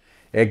it.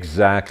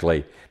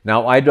 Exactly.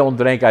 Now, I don't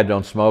drink, I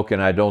don't smoke,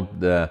 and I don't,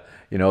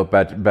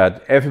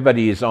 but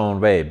everybody his own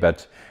way.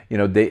 But,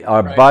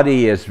 our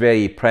body is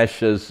very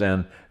precious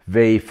and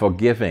very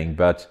forgiving,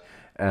 but,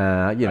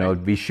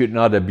 we should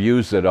not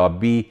abuse it or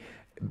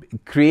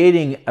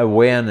creating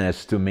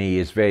awareness to me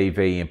is very,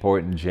 very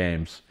important,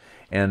 James.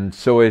 And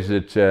so is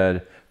it,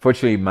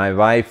 fortunately, my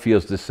wife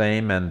feels the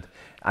same, and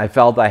I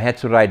felt I had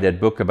to write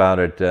that book about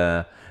it,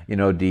 the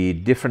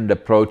different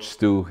approach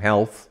to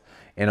health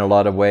in a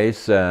lot of ways,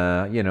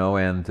 so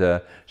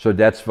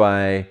that's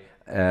why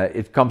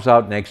it comes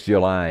out next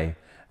July,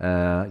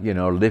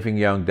 Living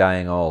Young,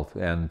 Dying Old,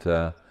 and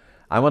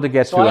I want to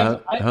get to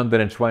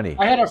 120.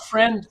 I had a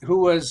friend who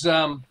was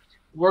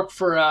worked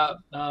for a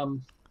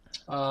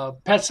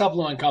pet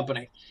supplement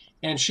company,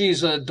 and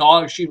she's a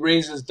dog. She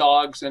raises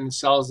dogs and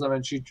sells them,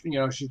 and she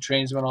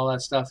trains them and all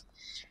that stuff.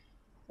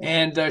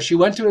 And she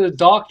went to the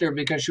doctor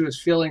because she was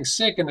feeling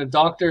sick, and the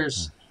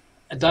doctors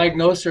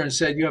diagnosed her and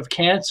said, you have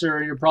cancer,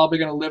 and you're probably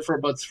going to live for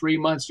about 3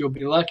 months. You'll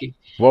be lucky.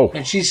 Whoa.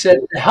 And she said,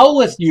 the hell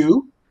with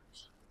you.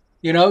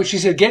 She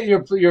said, get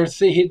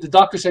the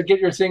doctor said,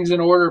 get your things in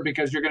order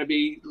because you're going to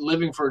be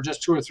living for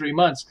just 2 or 3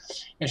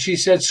 months. And she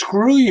said,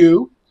 screw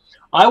you.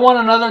 I want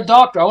another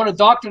doctor. I want a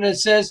doctor that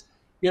says,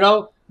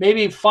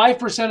 maybe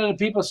 5% of the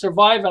people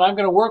survive, and I'm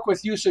going to work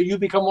with you so you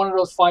become one of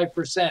those 5%.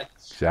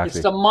 Exactly.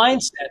 It's the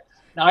mindset.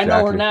 Now, I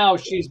know her now.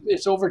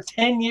 It's over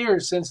 10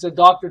 years since the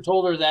doctor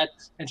told her that,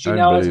 and she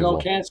now has no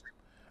cancer.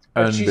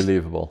 But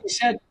Unbelievable. She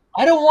said,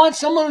 I don't want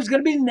someone who's going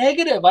to be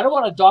negative. I don't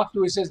want a doctor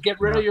who says,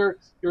 get rid of your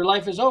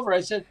life is over.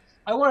 I said,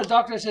 I want a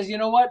doctor that says, you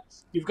know what?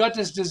 You've got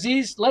this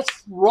disease.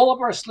 Let's roll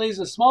up our sleeves.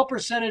 A small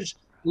percentage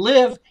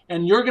live,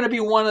 and you're going to be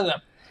one of them.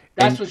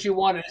 That's what you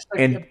wanted.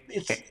 And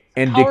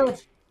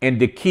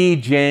the key,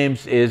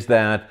 James, is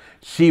that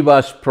she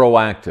was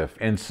proactive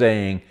in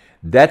saying,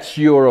 that's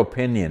your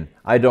opinion.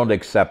 I don't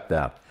accept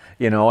that.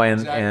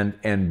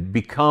 And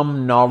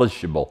become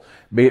knowledgeable.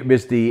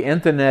 With the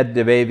internet,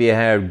 the way we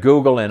have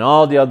Google and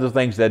all the other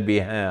things that we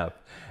have,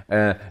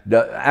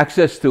 the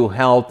access to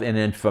health and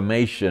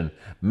information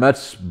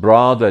much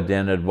broader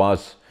than it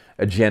was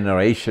a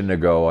generation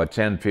ago or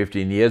 10,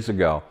 15 years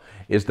ago,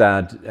 is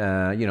that,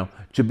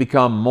 to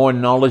become more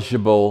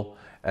knowledgeable,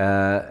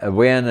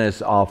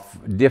 awareness of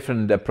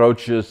different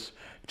approaches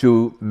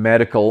to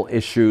medical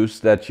issues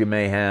that you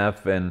may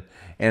have, and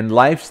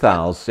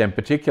lifestyles in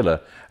particular.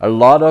 A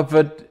lot of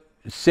it,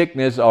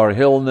 sickness or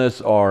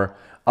illness or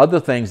other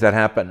things that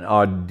happen,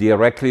 are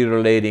directly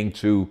relating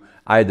to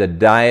either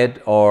diet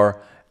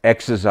or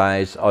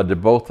exercise or the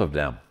both of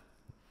them.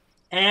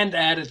 And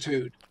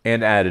attitude.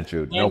 And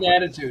attitude. And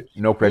attitude.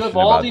 No question about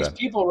that. All these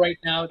people right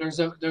now,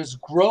 there's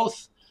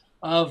growth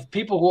of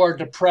people who are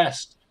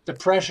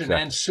depression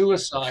and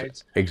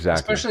suicides.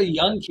 Exactly. Especially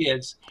young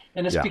kids.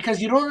 And it's because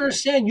you don't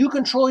understand. You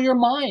control your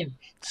mind.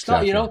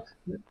 Stop,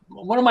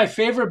 one of my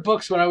favorite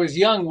books when I was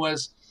young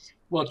was,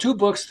 2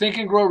 books, Think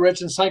and Grow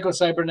Rich and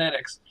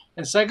Psycho-Cybernetics.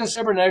 And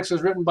Psycho-Cybernetics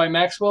was written by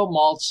Maxwell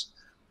Maltz,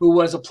 who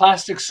was a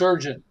plastic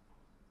surgeon.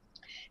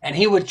 And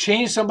he would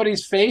change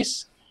somebody's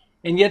face,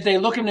 and yet they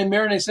look in the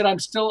mirror and they said, I'm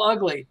still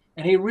ugly.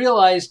 And he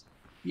realized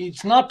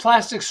it's not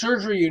plastic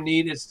surgery you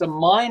need, it's the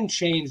mind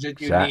change that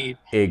you need.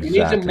 Exactly.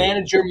 You need to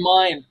manage your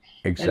mind.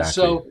 Exactly. And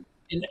so,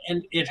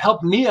 and it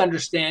helped me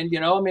understand, you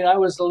know, I mean, I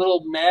was a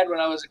little mad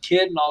when I was a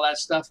kid and all that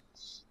stuff.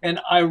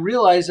 And I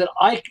realized that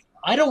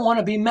I don't want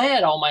to be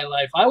mad all my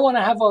life. I want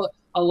to have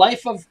a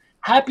life of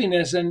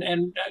happiness and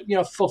you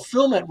know,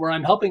 fulfillment where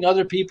I'm helping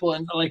other people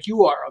and like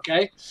you are,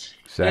 okay?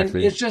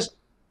 Exactly. And it's just,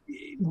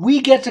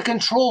 we get to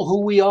control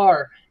who we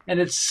are. And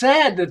it's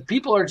sad that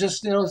people are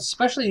just, you know,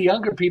 especially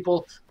younger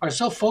people, are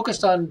so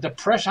focused on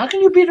depression. How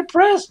can you be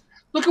depressed?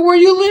 Look at where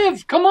you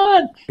live. Come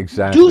on.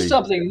 Exactly. Do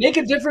something. Make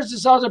a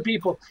difference to other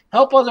people.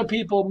 Help other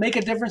people. Make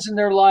a difference in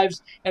their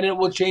lives, and it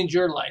will change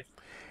your life.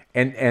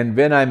 And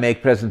when I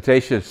make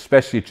presentations,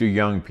 especially to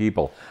young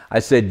people, I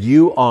said,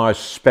 you are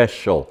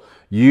special.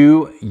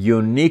 You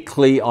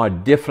uniquely are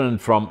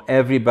different from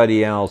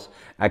everybody else.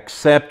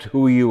 Accept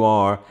who you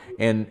are,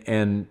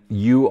 and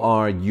you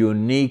are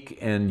unique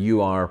and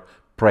you are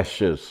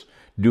precious.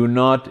 Do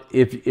not,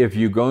 if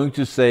you're going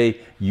to say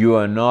you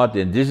are not,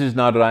 and this is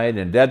not right,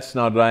 and that's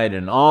not right,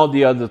 and all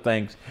the other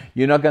things,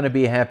 you're not going to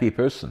be a happy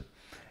person.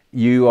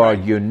 You are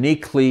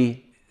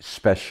uniquely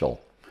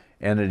special,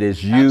 and it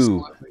is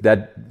you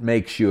that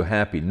makes you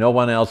happy. No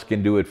one else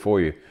can do it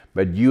for you,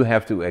 but you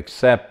have to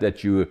accept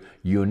that you're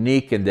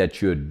unique and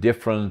that you're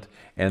different,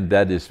 and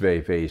that is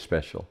very, very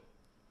special.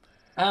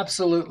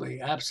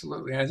 Absolutely,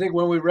 absolutely. I think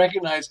when we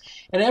recognize,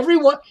 and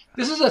everyone,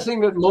 this is a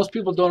thing that most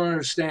people don't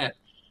understand.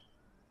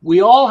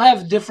 We all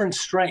have different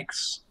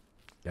strengths,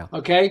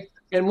 okay?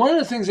 And one of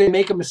the things they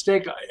make a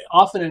mistake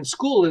often in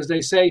school is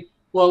they say,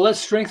 well, let's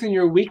strengthen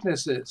your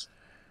weaknesses.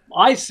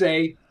 I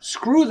say,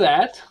 screw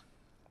that.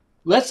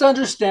 Let's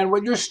understand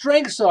what your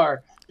strengths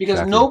are,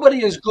 because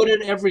nobody is good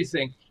at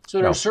everything. So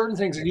there are certain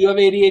things. If you have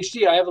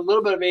ADHD, I have a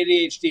little bit of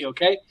ADHD,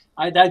 okay?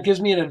 That gives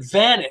me an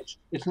advantage.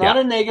 It's not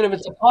a negative,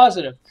 it's a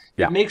positive.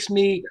 It makes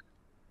me,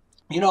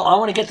 you know, I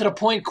want to get to the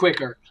point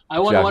quicker.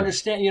 I want to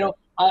understand, you know,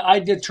 I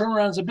did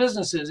turnarounds of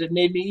businesses. It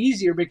made me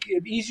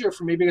easier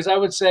for me because I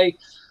would say,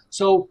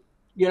 so,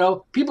 you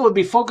know, people would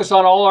be focused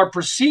on all our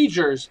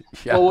procedures.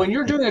 But when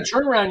you're doing a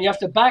turnaround, you have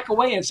to back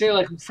away and say,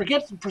 like,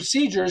 forget the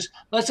procedures.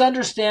 Let's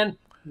understand,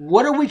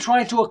 what are we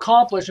trying to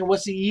accomplish and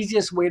what's the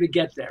easiest way to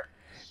get there?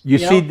 You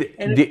see,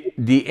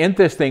 the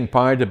interesting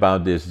part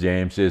about this,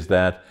 James, is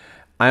that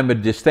I'm a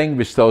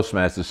distinguished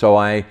Toastmaster, so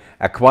I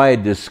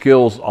acquired the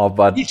skills of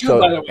what. Me too,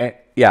 by the way.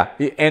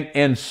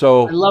 And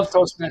so I love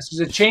Toastmasters.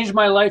 It changed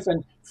my life.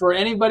 And for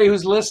anybody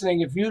who's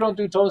listening, if you don't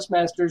do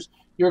Toastmasters,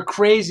 you're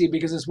crazy,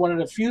 because it's one of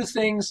the few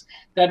things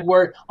that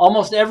where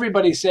almost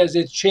everybody says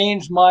it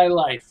changed my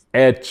life.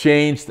 It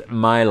changed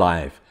my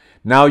life.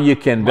 Now you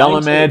can well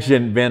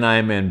imagine when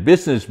I'm in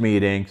business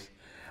meetings,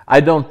 I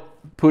don't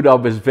put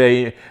up as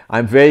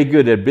I'm very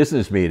good at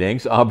business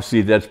meetings.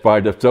 Obviously, that's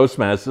part of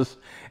Toastmasters.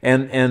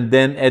 And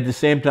then at the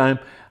same time,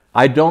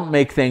 I don't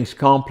make things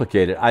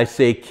complicated. I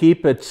say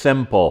keep it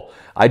simple.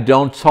 I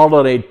don't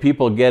tolerate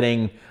people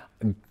getting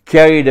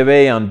carried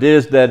away on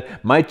this,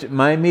 that.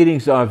 My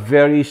meetings are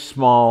very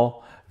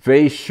small,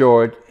 very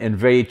short, and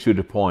very to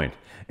the point.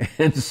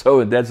 And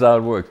so that's how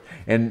it works.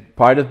 And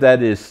part of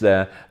that is,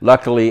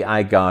 luckily,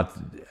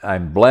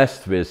 I'm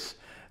blessed with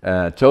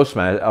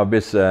Toastmaster,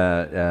 with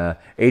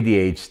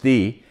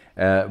ADHD,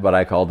 what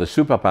I call the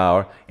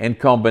superpower, in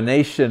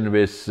combination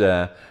with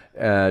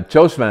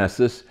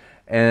Toastmasters,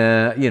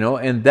 you know,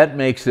 and that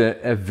makes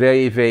a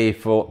very, very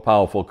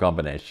powerful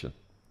combination.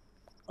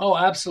 Oh,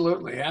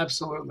 absolutely,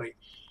 absolutely.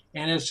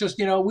 And it's just,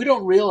 you know, we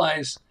don't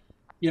realize,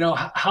 you know,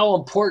 how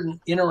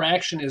important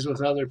interaction is with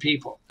other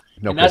people.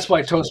 And that's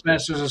why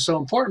Toastmasters are so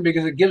important,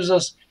 because it gives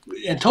us,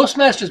 and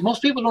Toastmasters,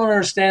 most people don't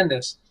understand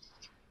this.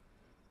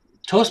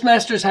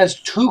 Toastmasters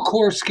has 2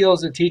 core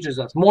skills it teaches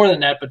us, more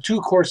than that, but 2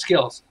 core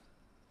skills: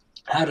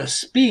 how to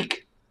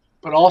speak,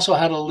 but also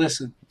how to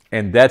listen.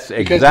 And that's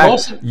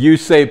exactly, you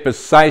say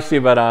precisely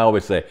what I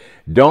always say.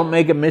 Don't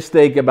make a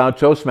mistake about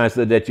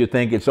Toastmaster that you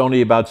think it's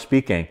only about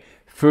speaking.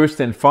 First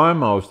and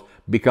foremost,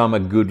 become a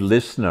good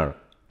listener,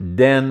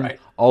 then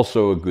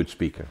also a good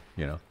speaker,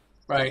 you know.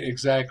 Right,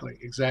 exactly,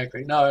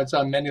 exactly. No, it's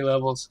on many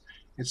levels.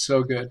 It's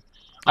so good.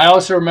 I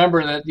also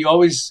remember that you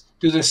always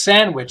do the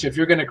sandwich. If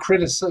you're going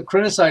to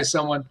criticize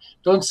someone,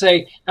 don't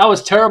say, that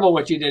was terrible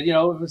what you did. You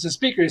know, if it's a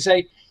speaker, you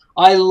say,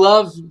 I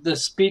love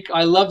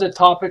the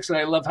topics, and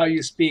I love how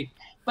you speak.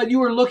 But you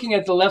were looking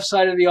at the left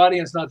side of the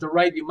audience, not the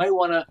right. You might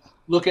want to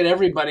look at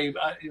everybody,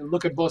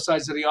 look at both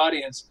sides of the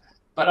audience.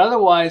 But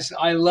otherwise,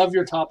 I love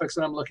your topics,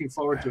 and I'm looking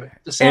forward to it.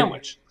 The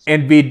sandwich.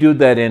 And we do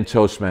that in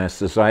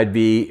Toastmasters, right?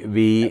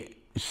 We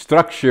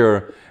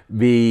structure,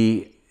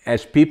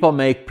 as people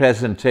make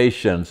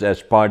presentations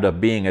as part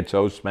of being a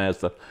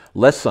Toastmaster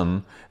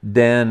lesson,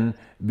 then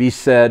we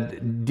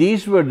said,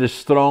 these were the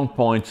strong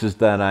points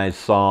that I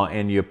saw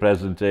in your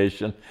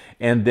presentation.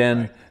 And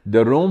then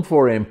the room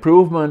for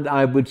improvement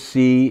I would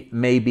see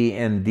maybe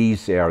in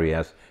these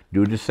areas.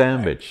 Do the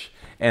sandwich.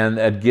 and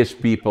it gives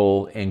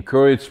people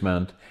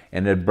encouragement,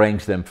 and it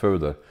brings them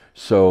further.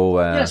 So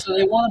Yeah, so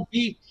they want to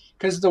be,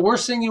 because the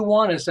worst thing you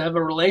want is to have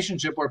a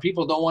relationship where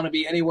people don't want to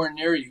be anywhere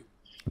near you.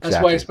 That's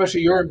why, exactly,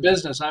 especially you're in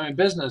business, I'm in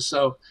business.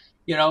 So,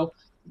 you know,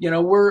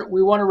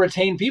 we want to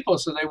retain people,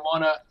 so they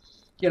want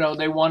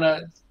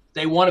to,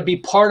 they want to be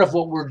part of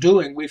what we're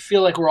doing. We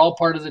feel like we're all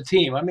part of the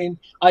team. I mean,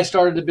 I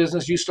started the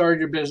business, you started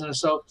your business,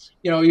 so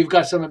you've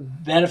got some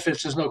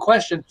benefits. There's no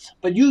question,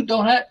 but you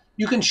don't have.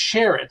 You can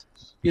share it.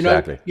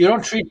 exactly. You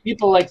don't treat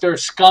people like they're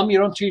scum. You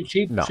don't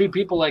No, treat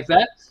people like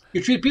that.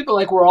 You treat people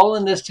like we're all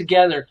in this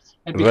together.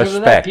 And because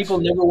of that, people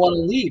respect, never want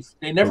to leave.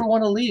 They never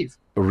want to leave.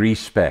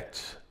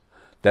 respect.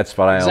 That's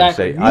what I always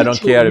Exactly. say. I don't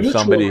care if Mutual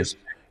somebody,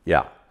 respect. yeah.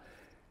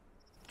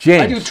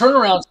 I do James,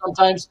 turnarounds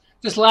sometimes.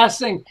 Just last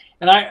thing,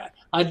 and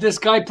this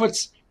guy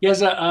he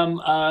has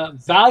a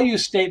value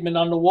statement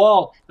on the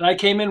wall, and I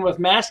came in with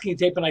masking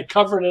tape and I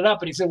covered it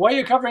up. And he said, "Why are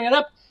you covering it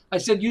up?" I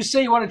said, "You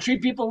say you want to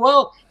treat people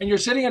well, and you're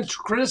sitting and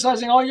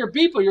criticizing all your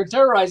people. You're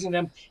terrorizing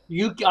them.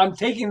 I'm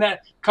taking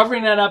that,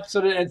 covering that up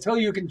so that until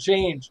you can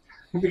change,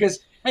 because."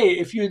 Hey,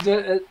 if you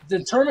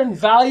determine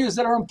values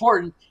that are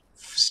important,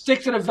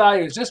 stick to the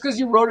values. Just because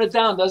you wrote it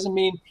down doesn't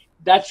mean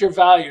that's your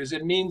values.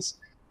 It means,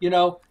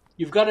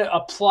 you've got to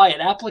apply it.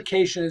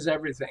 Application is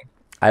everything.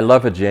 I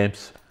love it,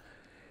 James.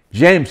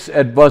 James,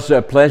 it was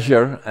a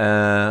pleasure,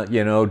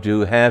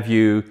 to have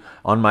you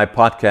on my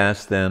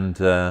podcast,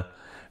 and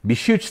be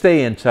sure to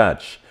stay in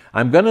touch.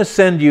 I'm going to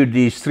send you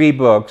these 3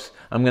 books.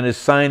 I'm going to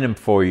sign them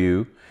for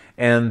you,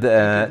 and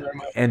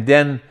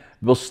then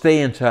we'll stay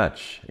in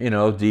touch.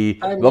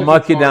 We'll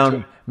mark you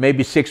down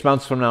maybe 6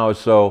 months from now or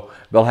so.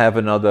 We'll have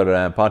another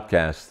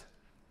podcast.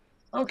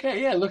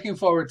 Okay, yeah, looking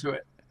forward to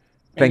it.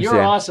 And Thanks, you're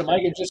Dan. awesome.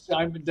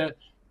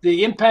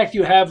 The impact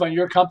you have on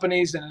your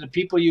companies and the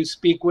people you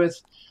speak with.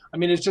 I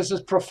mean, it's just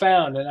as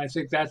profound, and I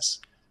think that's,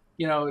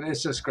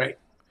 it's just great.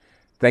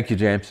 Thank you,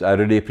 James. I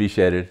really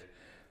appreciate it.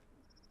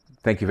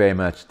 Thank you very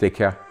much. Take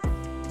care.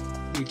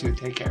 You too.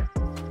 Take care.